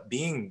winds up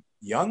being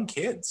young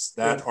kids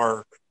that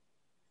are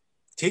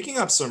taking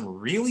up some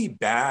really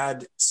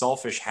bad,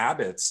 selfish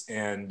habits.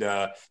 And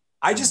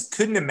I just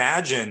couldn't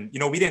imagine,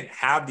 we didn't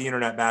have the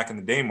internet back in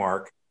the day,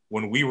 Mark,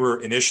 when we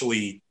were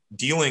initially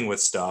dealing with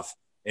stuff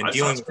and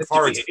dealing with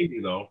cards.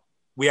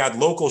 We had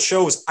local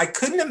shows. I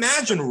couldn't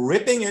imagine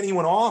ripping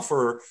anyone off,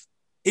 or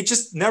it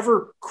just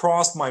never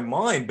crossed my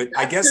mind. But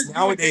I guess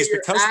nowadays,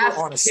 because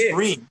we're on a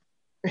screen.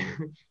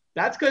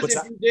 That's because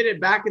if you did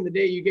it back in the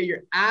day, you get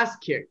your ass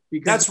kicked.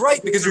 That's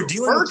right, because you're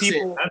dealing with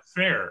people. That's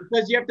fair.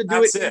 Because you have to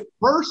do it in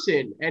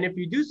person. And if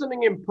you do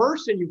something in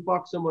person, you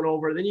fuck someone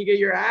over, then you get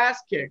your ass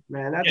kicked,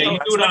 man. That's you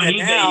do it on eBay,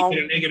 you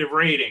get a negative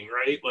rating,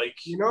 right? Like,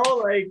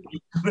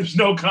 there's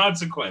no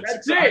consequence.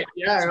 That's it.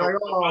 Yeah, like,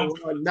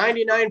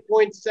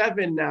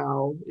 99.7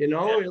 now,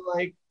 You're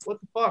like,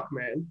 what the fuck,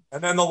 man?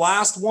 And then the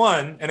last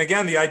one, and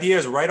again, the idea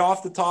is right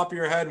off the top of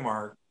your head,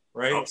 Mark,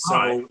 right?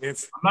 I'm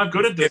not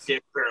good at this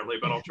game, apparently,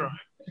 but I'll try.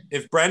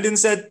 If Brendan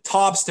said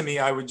tops to me,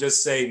 I would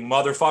just say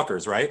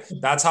motherfuckers, right?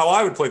 That's how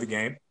I would play the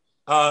game.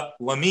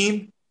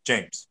 Lamine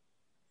James.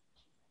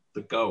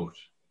 The GOAT.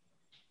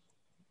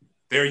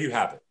 There you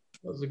have it.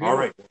 All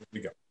right, there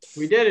we go.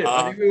 We did it.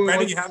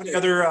 Brendan, you have any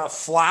other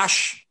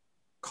flash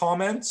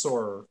comments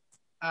or?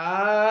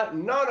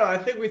 No. I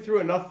think we threw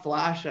enough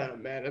flash at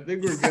him, man. I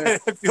think we're good.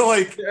 I feel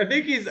like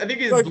he's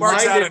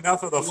Mark's had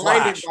enough of the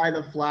flash. By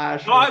the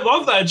Flash. No, I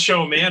love that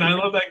show, man. I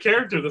love that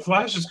character. The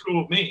Flash is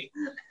cool with me.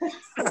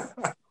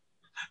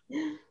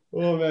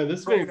 Oh man,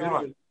 this has been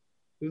good.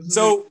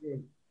 So,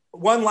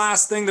 one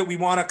last thing that we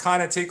want to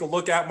kind of take a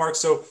look at, Mark.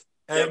 So,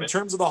 in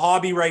terms of the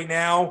hobby right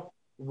now,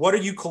 what are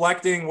you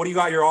collecting? What do you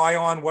got your eye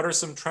on? What are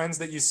some trends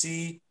that you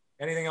see?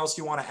 Anything else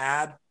you want to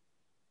add?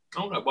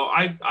 Oh, no. Well,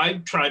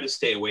 I try to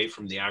stay away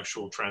from the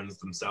actual trends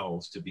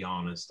themselves, to be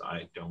honest.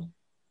 I don't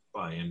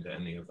buy into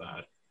any of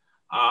that.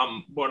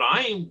 What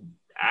I'm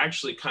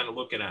actually kind of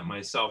looking at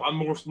myself,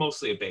 I'm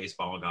mostly a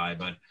baseball guy,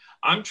 but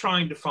I'm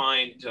trying to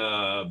find,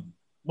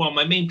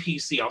 my main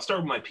PC, I'll start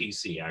with my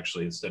PC,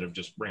 actually, instead of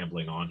just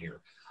rambling on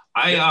here.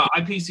 I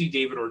PC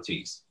David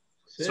Ortiz.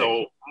 Sick.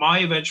 So my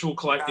eventual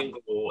collecting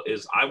goal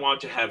is I want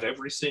to have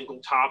every single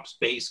Topps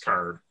base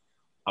card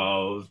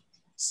of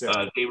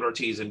David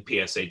Ortiz in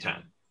PSA 10.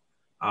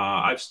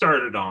 I've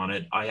started on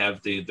it. I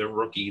have the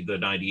rookie, the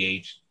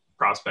 98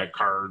 prospect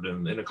card,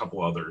 and a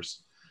couple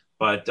others.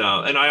 But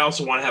and I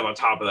also want to have on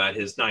top of that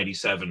his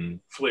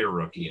 97 Fleer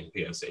rookie in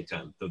PSA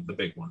 10, the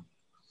big one.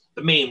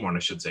 The main one, I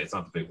should say. It's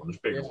not the big one. There's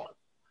a bigger one.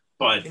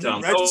 But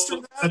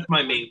that's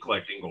my main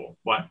collecting goal.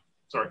 What?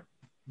 Sorry.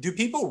 Do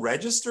people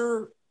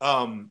register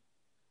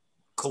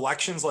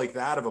collections like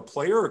that of a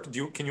player, or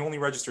can you only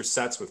register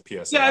sets with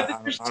PSA? Yeah, I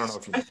don't know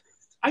if you...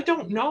 I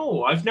don't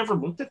know. I've never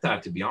looked at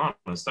that, to be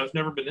honest. I've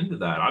never been into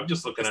that. I'm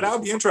just looking at that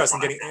would be interesting,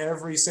 getting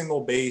every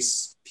single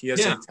base PSA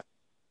 10.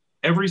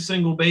 Every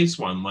single base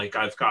one. Like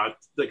I've got,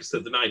 like I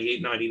said, the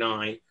 98,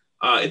 99.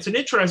 It's an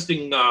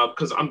interesting,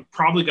 because I'm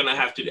probably going to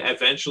have to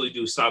eventually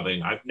do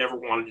subbing. I've never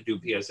wanted to do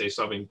PSA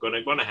subbing, but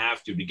I'm going to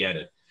have to get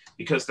it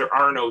because there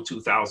are no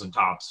 2000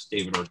 Topps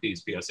David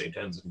Ortiz PSA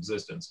 10s in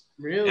existence.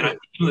 Really? And I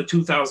think in the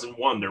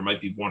 2001, there might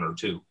be one or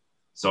two.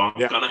 So I'm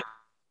going to.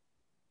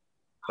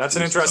 That's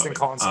an interesting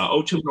concept.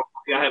 02,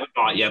 I haven't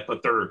bought yet,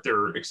 but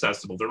they're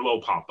accessible. They're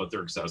low pop, but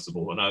they're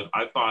accessible. And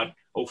I've bought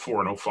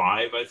 04 and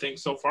 05, I think,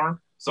 so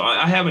far. So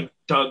I haven't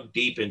dug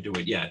deep into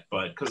it yet,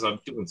 but because I'm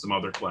doing some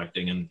other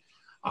collecting and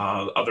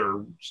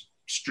other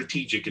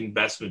strategic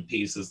investment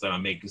pieces that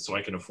I'm making so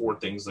I can afford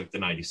things like the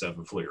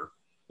 97 Fleer.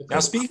 Now,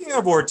 speaking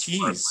of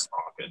Ortiz,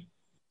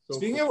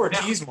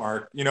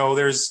 Mark,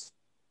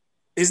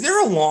 is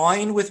there a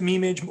line with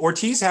Meme?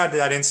 Ortiz had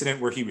that incident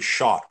where he was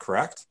shot,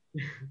 correct?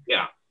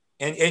 Yeah.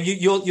 And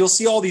you'll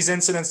see all these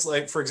incidents,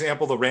 like, for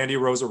example, the Randy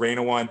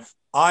Rosarena one.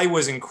 I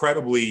was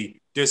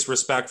incredibly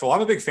disrespectful. I'm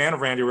a big fan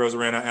of Randy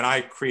Rosarena, and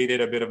I created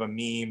a bit of a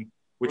meme,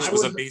 which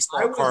was a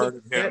baseball card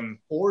of him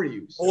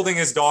holding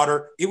his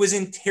daughter. It was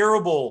in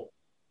terrible,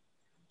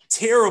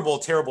 terrible,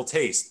 terrible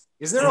taste.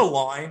 Is there a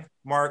line,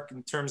 Mark,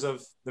 in terms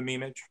of the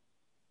memeage?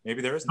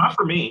 Maybe there is. Not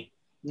for me.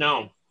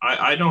 No,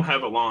 I don't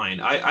have a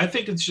line. I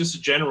think it's just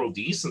a general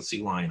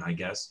decency line, I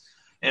guess.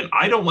 And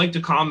I don't like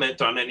to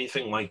comment on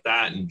anything like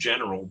that in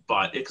general,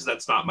 but because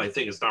that's not my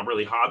thing. It's not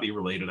really hobby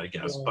related, I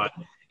guess. Yeah. But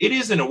it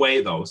is in a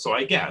way, though. So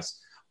I guess.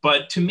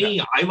 But to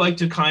me, I like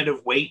to kind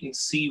of wait and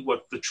see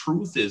what the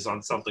truth is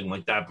on something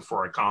like that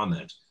before I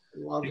comment.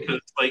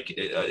 Because like,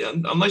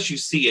 unless you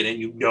see it and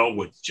you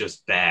know it's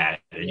just bad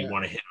and you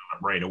want to hit on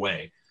it right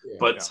away.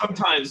 But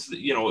sometimes,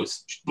 you know,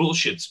 it's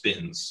bullshit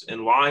spins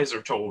and lies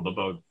are told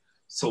about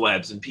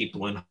celebs and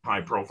people in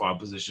high profile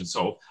positions.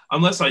 So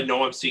unless I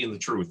know I'm seeing the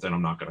truth, then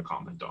I'm not going to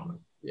comment on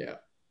it. Yeah.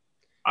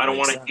 I don't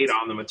want to hate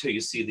on them until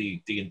you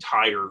see the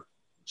entire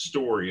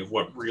story of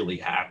what really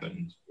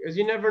happened. Because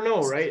you never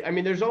know, right? I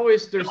mean,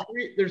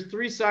 there's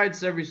three sides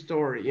to every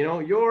story, you know,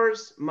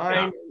 yours,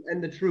 mine,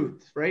 and the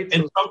truth, right?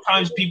 And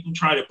sometimes people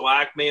try to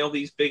blackmail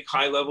these big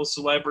high-level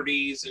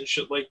celebrities and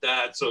shit like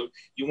that. So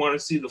you want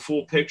to see the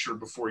full picture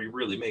before you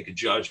really make a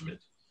judgment.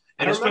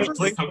 And especially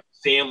when it comes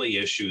to family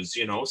issues,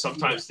 you know,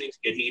 sometimes things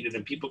get heated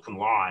and people can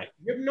lie.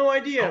 You have no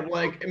idea.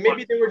 Like,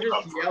 maybe they were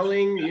just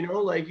yelling, you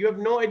know, like you have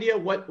no idea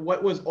what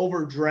was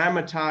over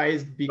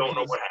dramatized because, don't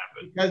know what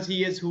happened. Because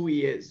he is who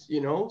he is, you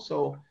know?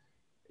 So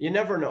you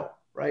never know,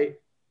 right?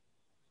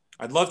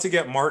 I'd love to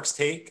get Mark's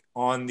take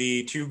on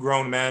the two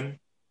grown men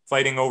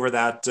fighting over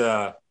that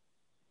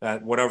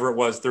whatever it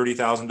was,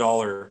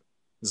 $30,000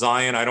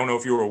 Zion. I don't know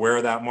if you were aware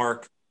of that,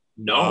 Mark.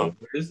 No,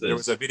 what is this? There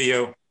was a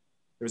video.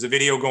 There was a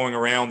video going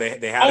around. They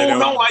had it out. Oh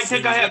no, I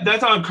think I have.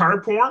 That's on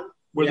card porn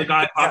where the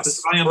guy popped the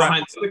Zion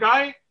behind the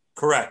guy.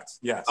 Correct.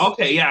 Yes.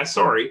 Okay. Yeah.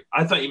 Sorry,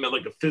 I thought you meant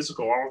like a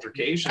physical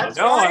altercation.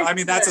 I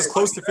mean that's as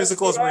close to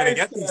physical as we're gonna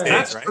get these days.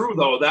 That's right? true,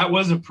 though. That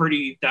was a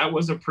pretty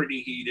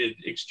heated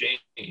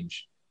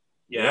exchange.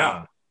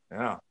 Yeah.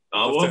 I'd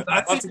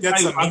love to get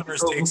some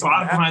meters takes on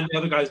that. Behind the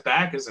other guy's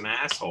back is an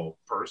asshole,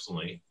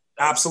 personally.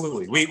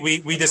 Absolutely.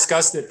 We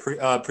discussed it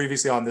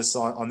previously on this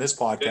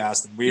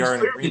podcast. He's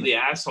clearly the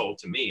asshole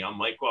to me. I'm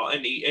like, well,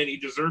 and he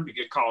deserved to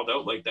get called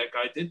out like that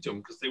guy did to him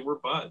because they were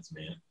buds,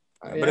 man.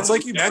 But it's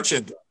like you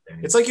mentioned.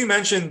 It's like you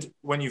mentioned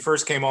when you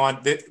first came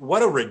on that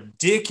what a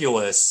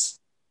ridiculous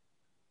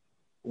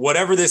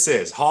whatever this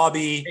is,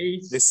 hobby.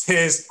 This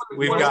is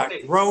we've got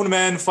grown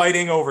men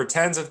fighting over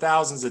tens of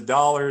thousands of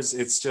dollars.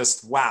 It's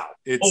just wow.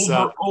 It's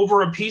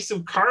over a piece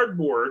of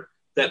cardboard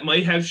that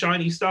might have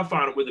shiny stuff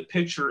on it with a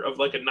picture of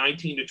like a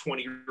 19 to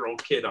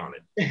 20-year-old kid on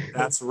it.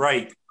 That's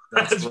right.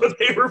 That's what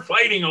they were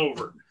fighting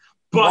over.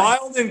 But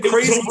wild and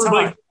crazy times.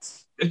 Like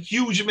a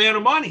huge amount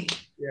of money.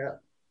 Yeah.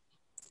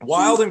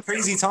 Wild and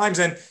crazy times.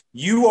 And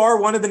you are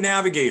one of the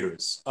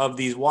navigators of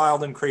these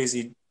wild and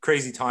crazy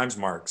times,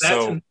 Mark.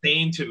 That's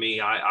insane to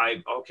me.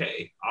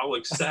 I'll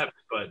accept,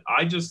 but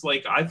I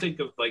think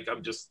of like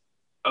I'm just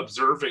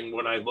observing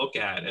what I look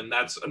at, and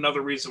that's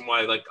another reason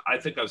why like I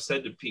think I've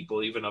said to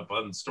people even up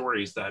on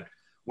stories that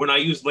when I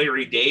use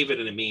Larry David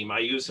in a meme, I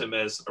use him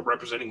as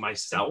representing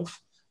myself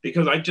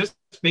because I just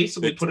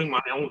basically putting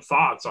my own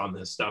thoughts on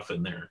this stuff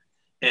in there.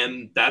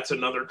 And that's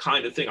another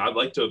kind of thing. I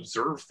like to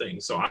observe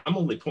things. So I'm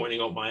only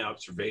pointing out my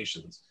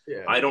observations.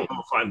 Yeah. I don't know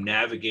if I'm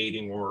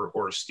navigating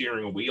or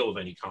steering a wheel of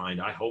any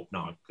kind. I hope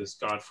not, because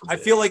God forbid. I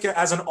feel like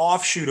as an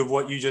offshoot of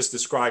what you just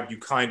described, you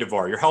kind of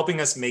are. You're helping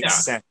us make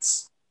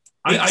sense.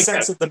 Make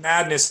sense of the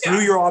madness through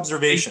your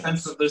observations. Make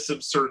sense of this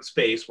absurd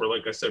space where,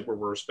 like I said, where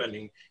we're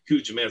spending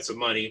huge amounts of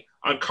money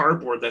on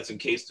cardboard that's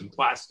encased in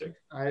plastic.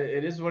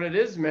 It is what it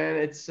is, man.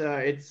 It's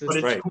right.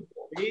 Cool.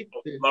 I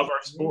love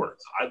our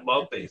sports. I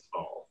love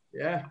baseball.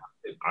 Yeah,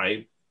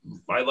 I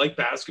like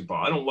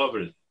basketball. I don't love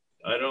it.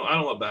 I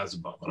don't love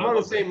basketball. I'm on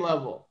the same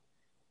level.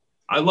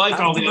 I like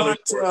all the other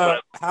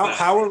sports.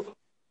 How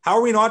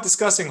are we not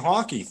discussing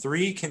hockey?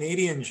 3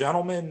 Canadian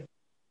gentlemen.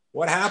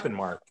 What happened,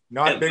 Mark?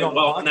 Not big on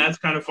hockey. And that's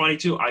kind of funny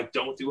too. I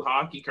don't do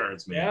hockey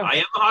cards, man. Yeah. I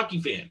am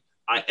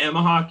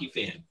a hockey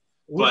fan.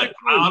 But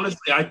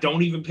honestly, I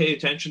don't even pay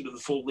attention to the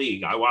full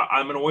league.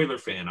 I'm an Oiler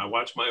fan. I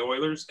watch my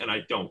Oilers, and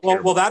I don't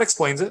care. Well, that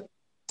explains it.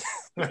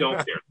 I don't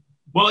care.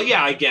 Well,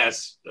 yeah, I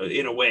guess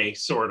in a way,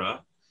 sort of.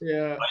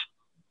 Yeah. But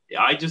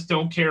I just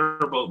don't care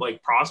about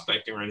like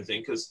prospecting or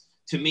anything because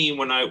to me,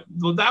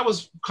 that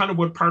was kind of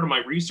what part of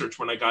my research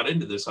when I got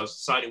into this. I was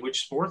deciding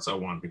which sports I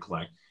wanted to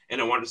collect, and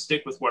I wanted to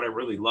stick with what I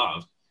really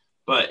loved.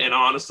 And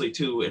honestly,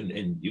 too,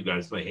 and you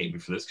guys might hate me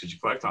for this because you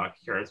collect hockey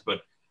cards, but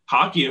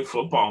hockey and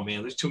football,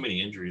 man, there's too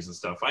many injuries and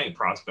stuff. I ain't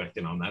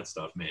prospecting on that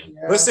stuff, man.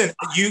 Yeah. Listen,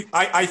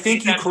 I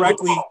think you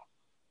correctly.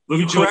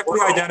 You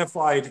correctly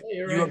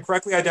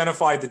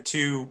identified the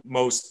two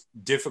most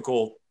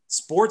difficult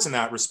sports in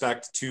that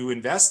respect to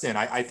invest in.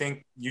 I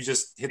think you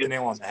just hit the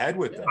nail on the head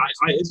with it.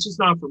 It's just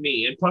not for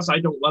me. And plus, I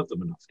don't love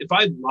them enough. If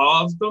I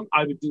loved them,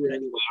 I would do it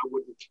anyway. I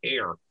wouldn't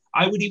care.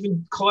 I would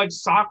even collect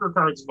soccer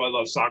cards if I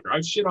love soccer.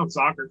 I shit on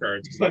soccer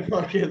cards. I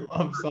fucking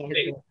love soccer.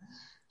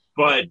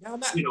 But,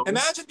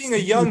 imagine being a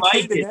young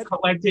kid and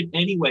collect it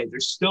anyway.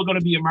 There's still going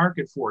to be a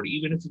market for it,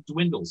 even if it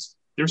dwindles.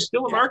 There's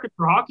still a market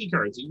for hockey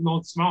cards, even though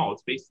it's small.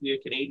 It's basically a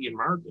Canadian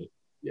market.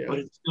 Yeah. But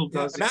it still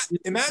does.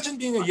 Imagine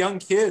being a young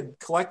kid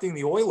collecting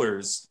the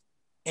Oilers,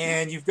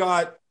 and you've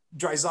got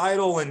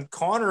Draisaitl and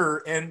Connor,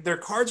 and their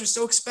cards are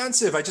so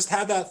expensive. I just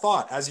had that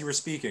thought as you were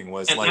speaking.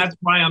 That's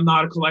why I'm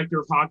not a collector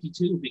of hockey,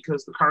 too,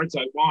 because the cards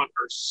I want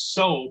are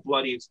so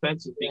bloody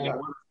expensive being a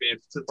Oilers fan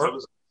since I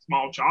was a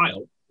small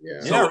child.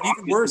 Yeah. Yeah, or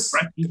even worse,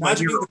 Gretzky's my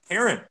imagine being hero. the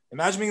parent.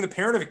 Imagine being the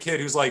parent of a kid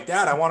who's like,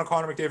 Dad, I want a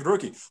Connor McDavid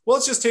rookie. Well,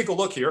 let's just take a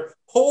look here.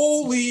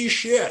 Holy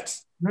shit.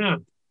 Yeah.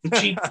 The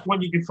cheapest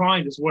one you can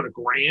find is what,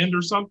 $1,000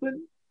 or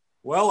something?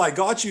 Well, I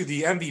got you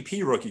the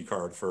MVP rookie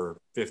card for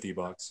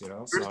 $50, you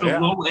know? There's So, the yeah,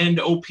 low end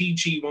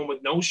OPG one with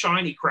no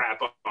shiny crap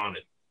on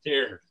it.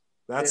 There.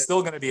 that's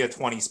still going to be a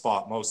 20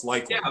 spot, most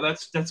likely. Yeah,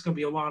 that's going to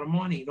be a lot of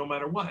money no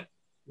matter what.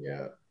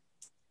 Yeah.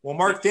 Well,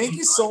 Mark, thank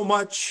you so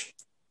much.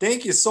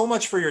 Thank you so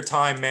much for your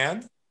time,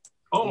 man.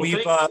 Oh,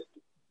 We've Been a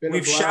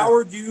we've blast.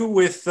 showered you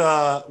with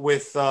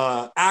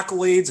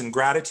accolades and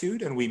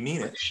gratitude, and we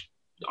mean it.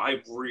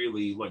 I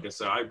really, like I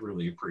said, I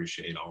really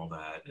appreciate all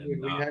that.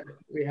 And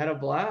we had a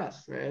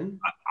blast, man.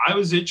 I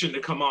was itching to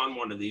come on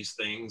one of these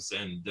things,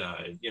 and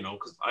you know,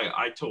 because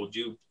I told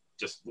you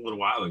just a little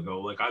while ago,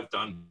 like I've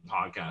done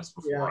podcasts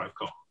before. Yeah. I've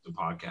called the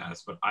podcast,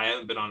 but I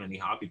haven't been on any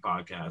hockey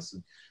podcasts.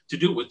 And to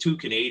do it with two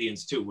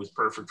Canadians too was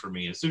perfect for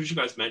me. As soon as you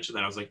guys mentioned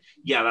that, I was like,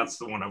 yeah, that's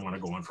the one I want to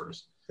go on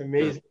first. It's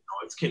amazing. You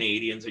know, it's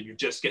Canadians, and you're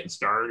just getting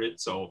started,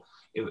 so.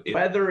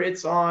 Whether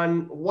it's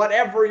on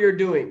whatever you're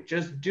doing,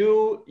 just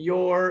do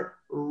your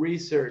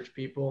research,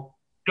 people.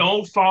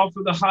 Don't fall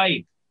for the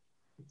hype.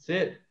 That's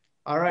it.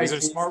 All right. These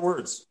are smart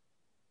words.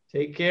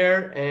 Take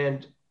care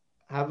and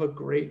have a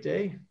great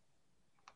day.